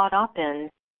get caught up in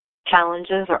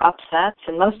challenges or upsets,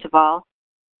 and most of all,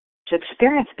 to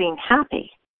experience being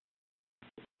happy.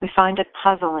 We find it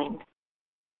puzzling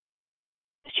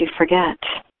that you forget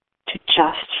to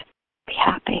just be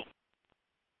happy.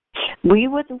 We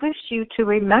would wish you to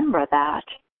remember that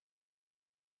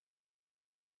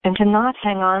and to not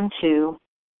hang on to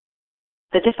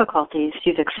the difficulties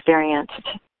you've experienced,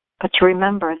 but to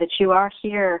remember that you are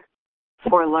here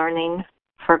for learning,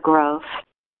 for growth.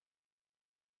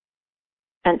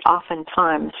 And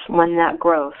oftentimes, when that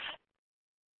growth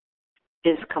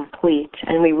is complete,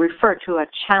 and we refer to a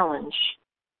challenge,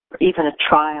 or even a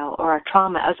trial or a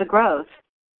trauma as a growth,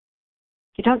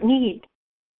 you don't need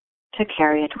to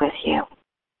carry it with you.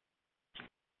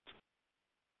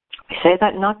 I say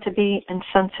that not to be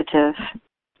insensitive,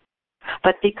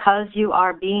 but because you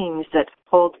are beings that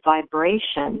hold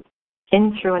vibration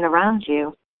in, through, and around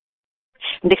you,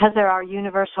 and because there are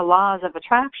universal laws of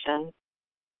attraction,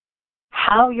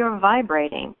 how you're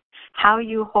vibrating, how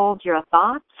you hold your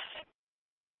thoughts,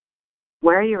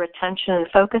 where your attention and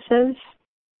focus is,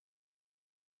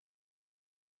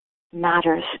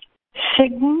 matters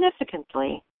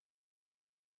significantly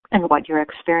in what you're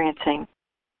experiencing.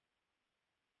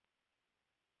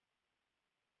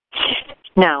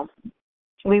 Now,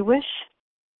 we wish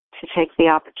to take the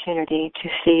opportunity to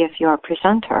see if your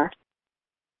presenter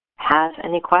has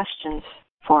any questions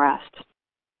for us.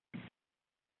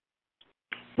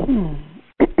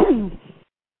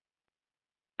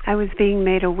 I was being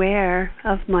made aware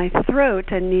of my throat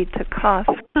and need to cough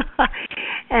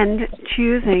and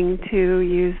choosing to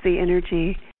use the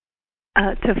energy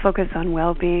to focus on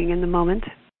well-being in the moment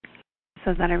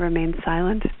so that I remain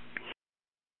silent.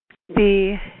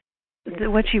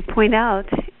 What you point out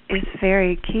is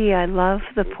very key. I love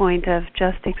the point of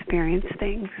just experience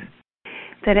things,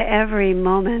 that every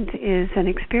moment is an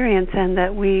experience, and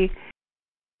that we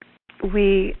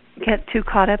get too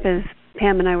caught up, as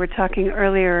Pam and I were talking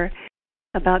earlier,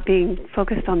 about being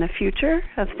focused on the future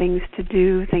of things to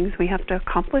do, things we have to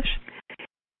accomplish,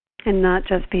 and not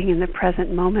just being in the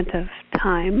present moment of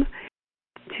time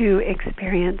to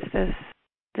experience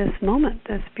this moment,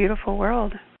 this beautiful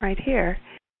world right here,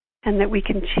 and that we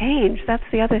can change. That's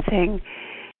the other thing.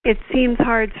 It seems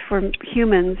hard for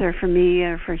humans, or for me,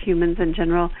 or for humans in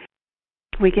general.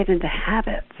 We get into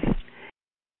habits,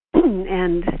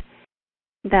 and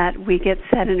that we get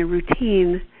set in a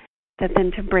routine, that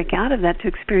then to break out of that, to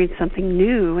experience something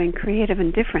new and creative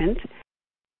and different,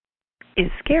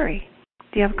 is scary.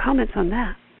 Do you have comments on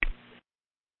that?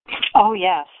 Oh,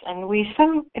 yes. And we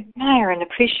so admire and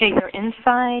appreciate your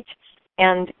insight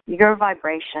and your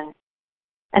vibration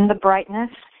and the brightness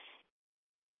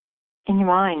in your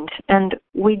mind. And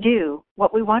we do.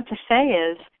 What we want to say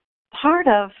is part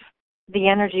of the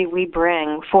energy we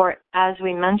bring, for, as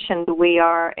we mentioned, we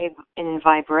are in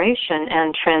vibration,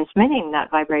 and transmitting that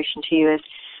vibration to you is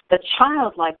the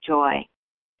childlike joy.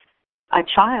 A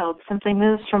child simply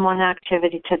moves from one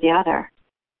activity to the other.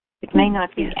 It may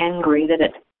not be angry that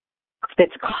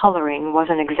its coloring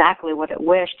wasn't exactly what it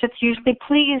wished. It's usually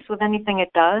pleased with anything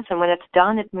it does, and when it's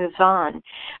done, it moves on.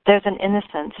 There's an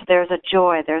innocence, there's a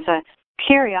joy, there's a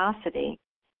curiosity.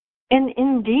 And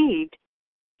indeed,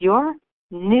 your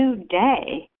new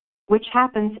day, which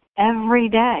happens every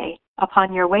day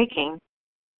upon your waking,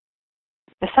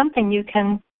 is something you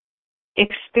can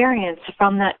experience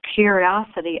from that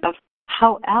curiosity of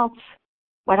how else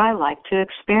would I like to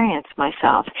experience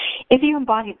myself. If you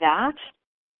embody that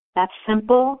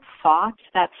simple thought,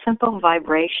 that simple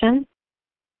vibration,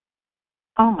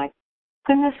 oh my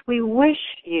goodness, we wish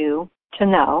you to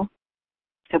know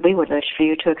that we would wish for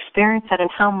you to experience that, and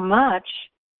how much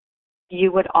you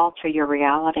would alter your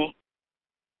reality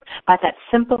by that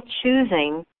simple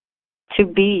choosing to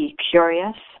be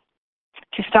curious,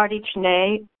 to start each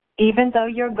day, even though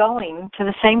you're going to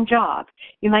the same job.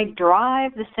 You might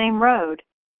drive the same road,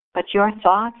 but your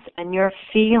thoughts and your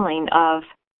feeling of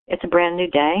it's a brand new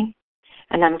day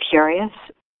and I'm curious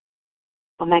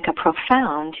will make a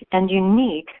profound and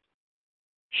unique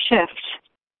shift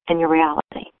in your reality.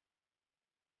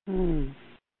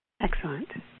 Excellent.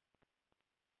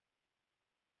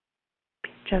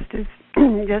 Just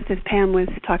as Pam was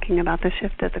talking about the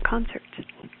shift at the concert,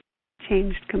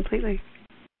 changed completely.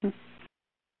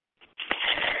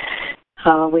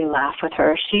 Oh, we laugh with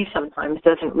her. She sometimes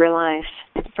doesn't realize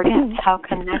and forgets how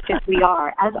connected we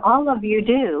are, as all of you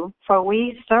do, for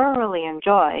we thoroughly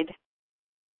enjoyed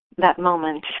that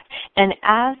moment. And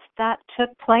as that took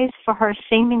place for her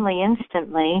seemingly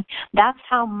instantly, that's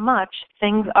how much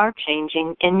things are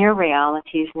changing in your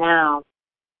realities now.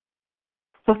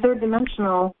 The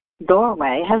third-dimensional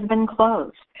doorway has been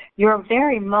closed. You're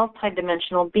very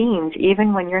multidimensional beings,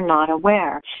 even when you're not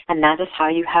aware. And that is how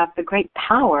you have the great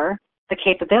power, the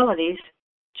capabilities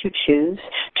to choose,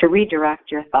 to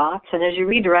redirect your thoughts. And as you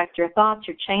redirect your thoughts,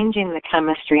 you're changing the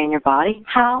chemistry in your body.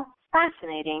 How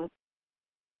fascinating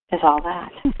is all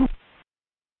that?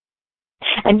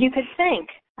 And you could think,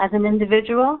 as an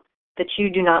individual, that you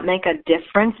do not make a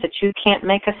difference, that you can't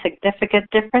make a significant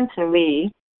difference, and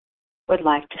we would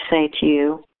like to say to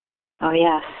you, oh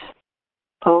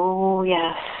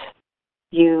yes,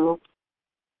 you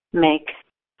make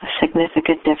a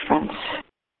significant difference.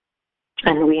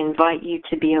 And we invite you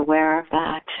to be aware of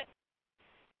that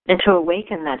and to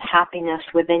awaken that happiness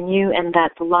within you and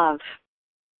that love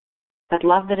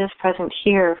that is present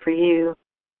here for you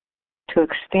to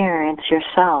experience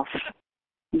yourself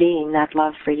being that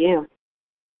love for you.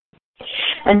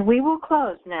 And we will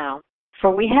close now,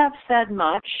 for we have said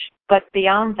much, but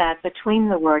beyond that, between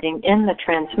the wording in the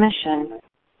transmission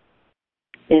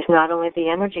is not only the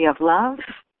energy of love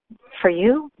for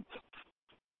you,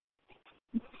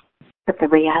 but the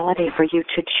reality for you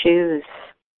to choose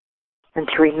and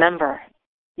to remember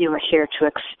you are here to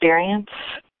experience,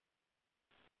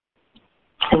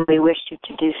 and we wish you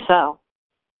to do so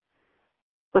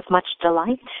with much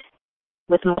delight,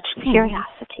 with much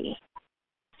curiosity.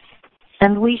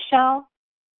 And we shall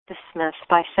dismiss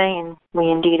by saying we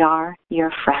indeed are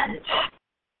your friends.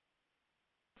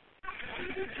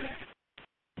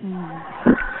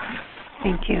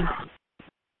 Thank you.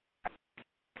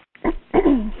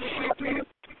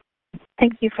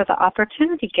 Thank you for the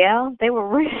opportunity, Gail. There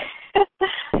was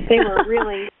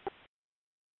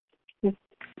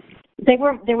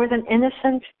an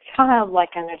innocent,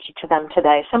 childlike energy to them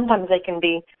today. Sometimes they can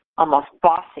be almost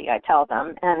bossy, I tell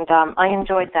them, and I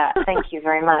enjoyed that. Thank you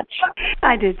very much.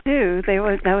 I did too.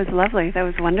 That was lovely. That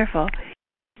was wonderful.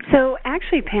 So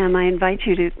actually, Pam, I invite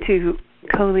you to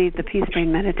co-lead the Peace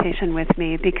Brain meditation with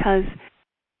me, because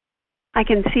I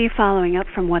can see, following up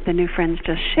from what the new friends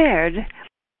just shared,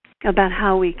 about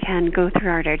how we can go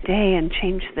throughout our day and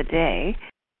change the day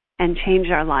and change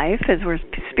our life, as we're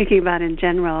speaking about in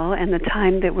general, and the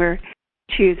time that we're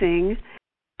choosing,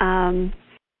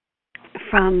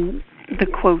 from the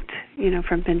quote,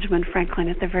 from Benjamin Franklin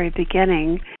at the very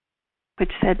beginning,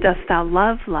 which said, "Dost thou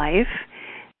love life?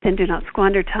 Then do not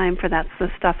squander time, for that's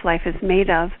the stuff life is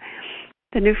made of."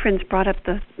 The new friends brought up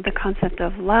the concept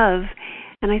of love,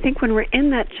 and I think when we're in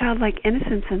that childlike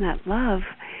innocence and that love,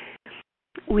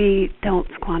 we don't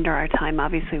squander our time.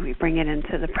 Obviously, we bring it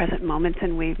into the present moment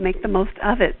and we make the most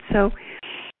of it. So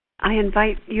I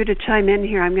invite you to chime in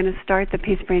here. I'm going to start the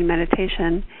Peace Brain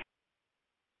meditation.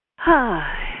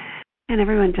 And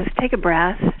everyone just take a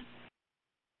breath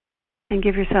and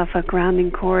give yourself a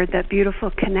grounding cord, that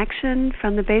beautiful connection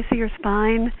from the base of your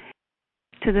spine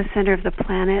to the center of the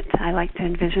planet. I like to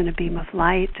envision a beam of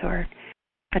light or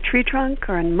a tree trunk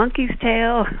or a monkey's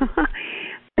tail,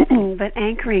 but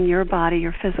anchoring your body,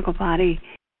 your physical body,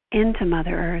 into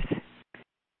Mother Earth.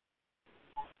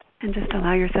 And just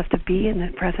allow yourself to be in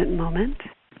the present moment.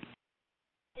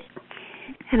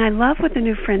 And I love what the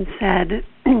new friend said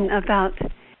about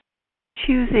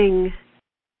choosing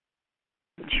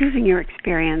your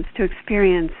experience to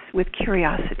experience with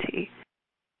curiosity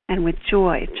and with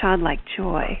joy, childlike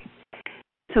joy.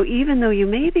 So even though you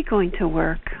may be going to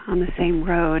work on the same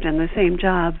road and the same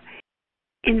job,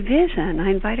 I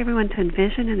invite everyone to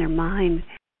envision in their mind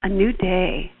a new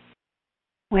day,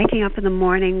 waking up in the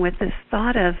morning with this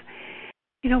thought of,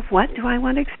 what do I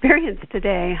want to experience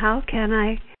today? How can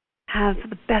I have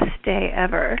the best day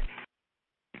ever?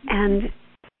 And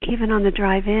even on the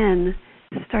drive in,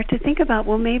 start to think about,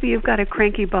 maybe you've got a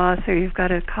cranky boss, or you've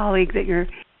got a colleague that you're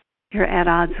at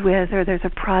odds with, or there's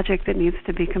a project that needs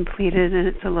to be completed and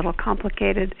it's a little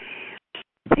complicated.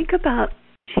 Think about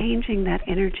changing that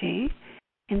energy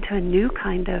into a new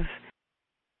kind of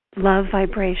love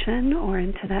vibration, or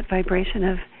into that vibration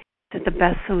of that the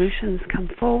best solutions come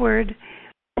forward,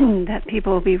 that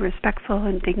people will be respectful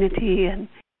and dignity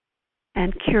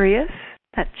and curious,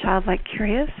 that childlike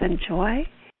curious and joy.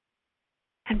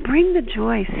 And bring the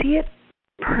joy, see it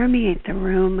permeate the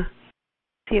room,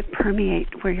 see it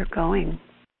permeate where you're going.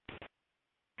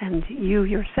 And you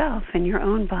yourself in your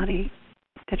own body,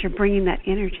 that you're bringing that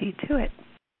energy to it.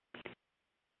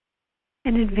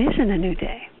 And envision a new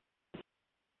day.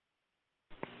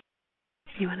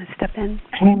 You want to step in?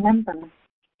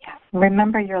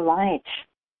 Remember your light,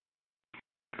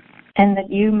 and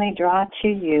that you may draw to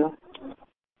you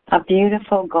a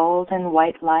beautiful golden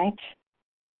white light.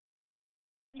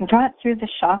 Draw it through the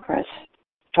chakras.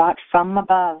 Draw it from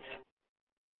above.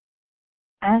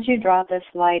 As you draw this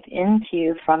light into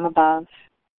you from above,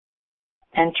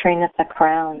 entering at the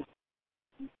crown,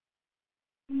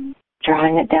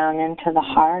 drawing it down into the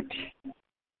heart,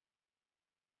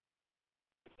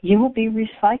 you will be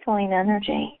recycling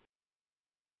energy.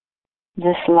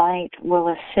 This light will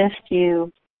assist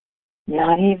you,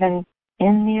 not even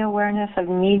in the awareness of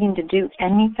needing to do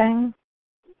anything.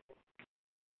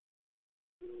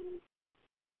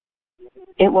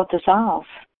 It will dissolve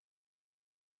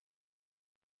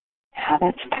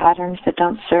habits, patterns that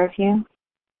don't serve you,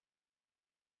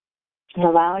 and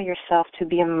allow yourself to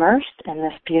be immersed in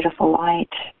this beautiful light.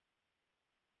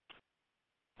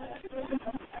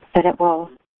 That it will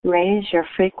raise your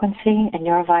frequency and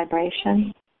your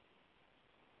vibration.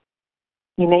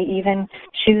 You may even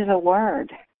choose a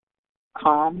word,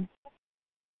 calm,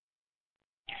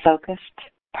 focused,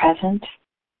 present,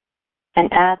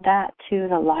 and add that to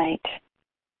the light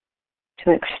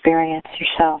to experience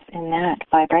yourself in that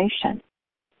vibration.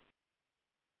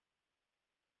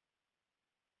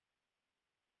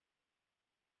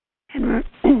 And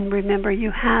remember,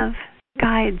 you have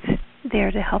guides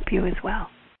there to help you as well.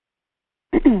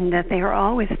 That they are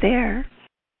always there.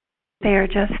 They are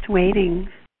just waiting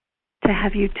to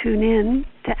have you tune in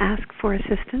to ask for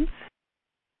assistance.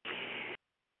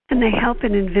 And they help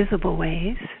in invisible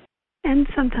ways and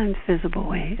sometimes visible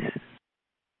ways.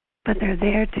 But they're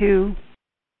there to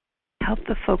help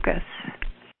the focus,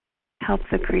 help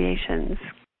the creations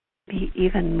be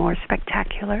even more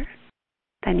spectacular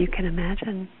than you can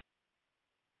imagine.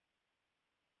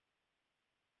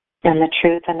 And the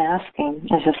truth in asking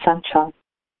is essential.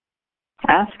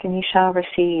 Ask and you shall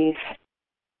receive.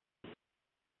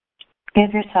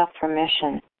 Give yourself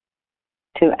permission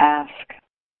to ask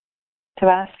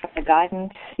for the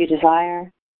guidance you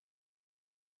desire,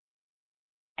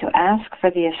 to ask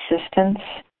for the assistance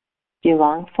you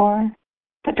long for,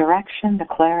 the direction, the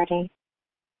clarity,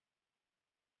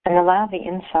 and allow the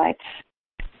insights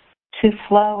to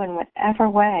flow in whatever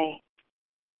way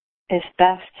is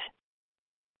best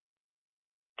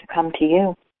to come to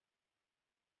you,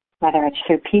 whether it's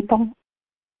through people,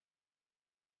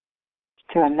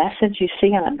 through a message you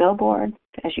see on a billboard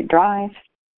as you drive.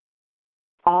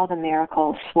 All the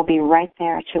miracles will be right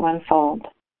there to unfold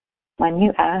when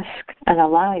you ask and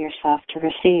allow yourself to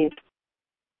receive.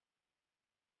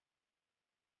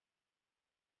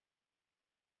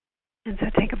 And so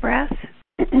take a breath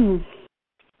and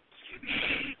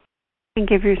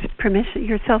give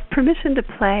yourself permission to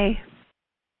play,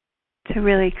 to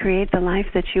really create the life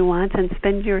that you want and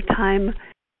spend your time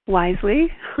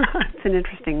wisely. It's an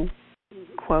interesting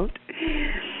quote.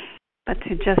 But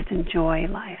to just enjoy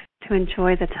life, to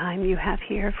enjoy the time you have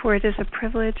here, for it is a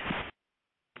privilege,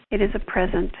 it is a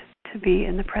present to be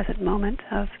in the present moment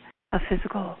of a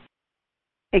physical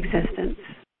existence.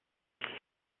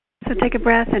 So take a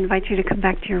breath. I invite you to come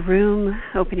back to your room,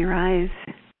 open your eyes,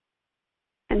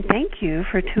 and thank you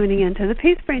for tuning into the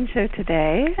Peace Brain Show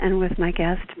today and with my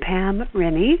guest, Pam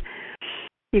Rennie.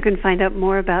 You can find out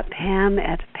more about Pam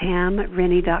at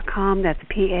pamrennie.com. That's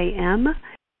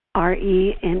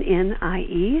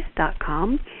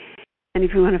PAMRENNIE.com. And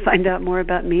if you want to find out more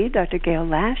about me, Dr. Gail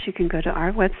Lash, you can go to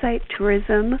our website,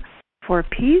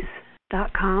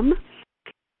 tourismforpeace.com.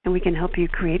 And we can help you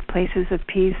create places of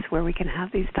peace where we can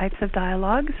have these types of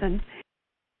dialogues and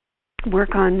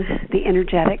work on the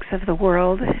energetics of the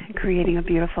world, creating a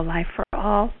beautiful life for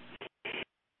all.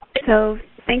 So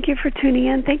thank you for tuning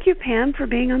in. Thank you, Pam, for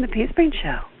being on the Peace Brain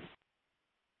Show.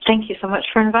 Thank you so much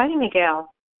for inviting me, Gail.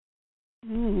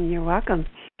 You're welcome.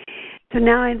 So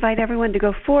now I invite everyone to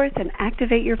go forth and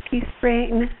activate your Peace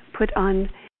Brain, put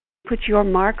your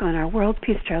mark on our World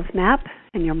Peace Trails map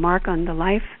and your mark on the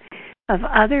life of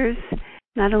others.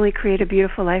 Not only create a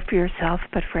beautiful life for yourself,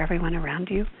 but for everyone around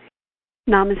you.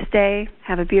 Namaste.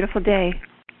 Have a beautiful day.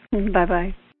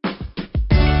 Bye-bye.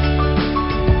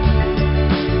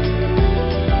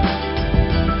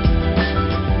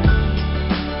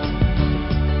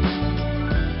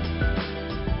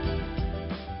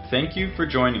 Thank you for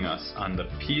joining us on the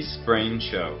Peace Brain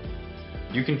Show.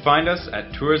 You can find us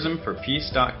at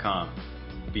tourismforpeace.com.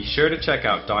 Be sure to check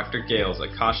out Dr. Gail's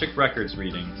Akashic Records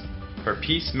readings, her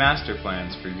Peace Master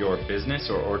Plans for your business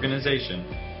or organization,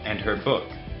 and her book,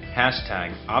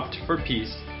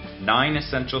 #OptForPeace, 9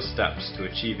 Essential Steps to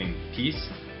Achieving Peace,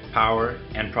 Power,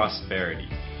 and Prosperity.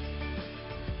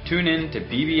 Tune in to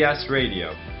BBS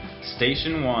Radio,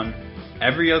 Station 1,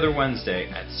 every other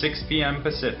Wednesday at 6 p.m.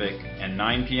 Pacific and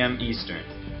 9 p.m. Eastern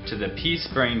to the Peace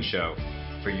Brain Show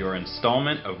for your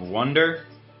installment of wonder,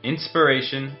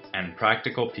 inspiration, and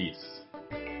practical peace.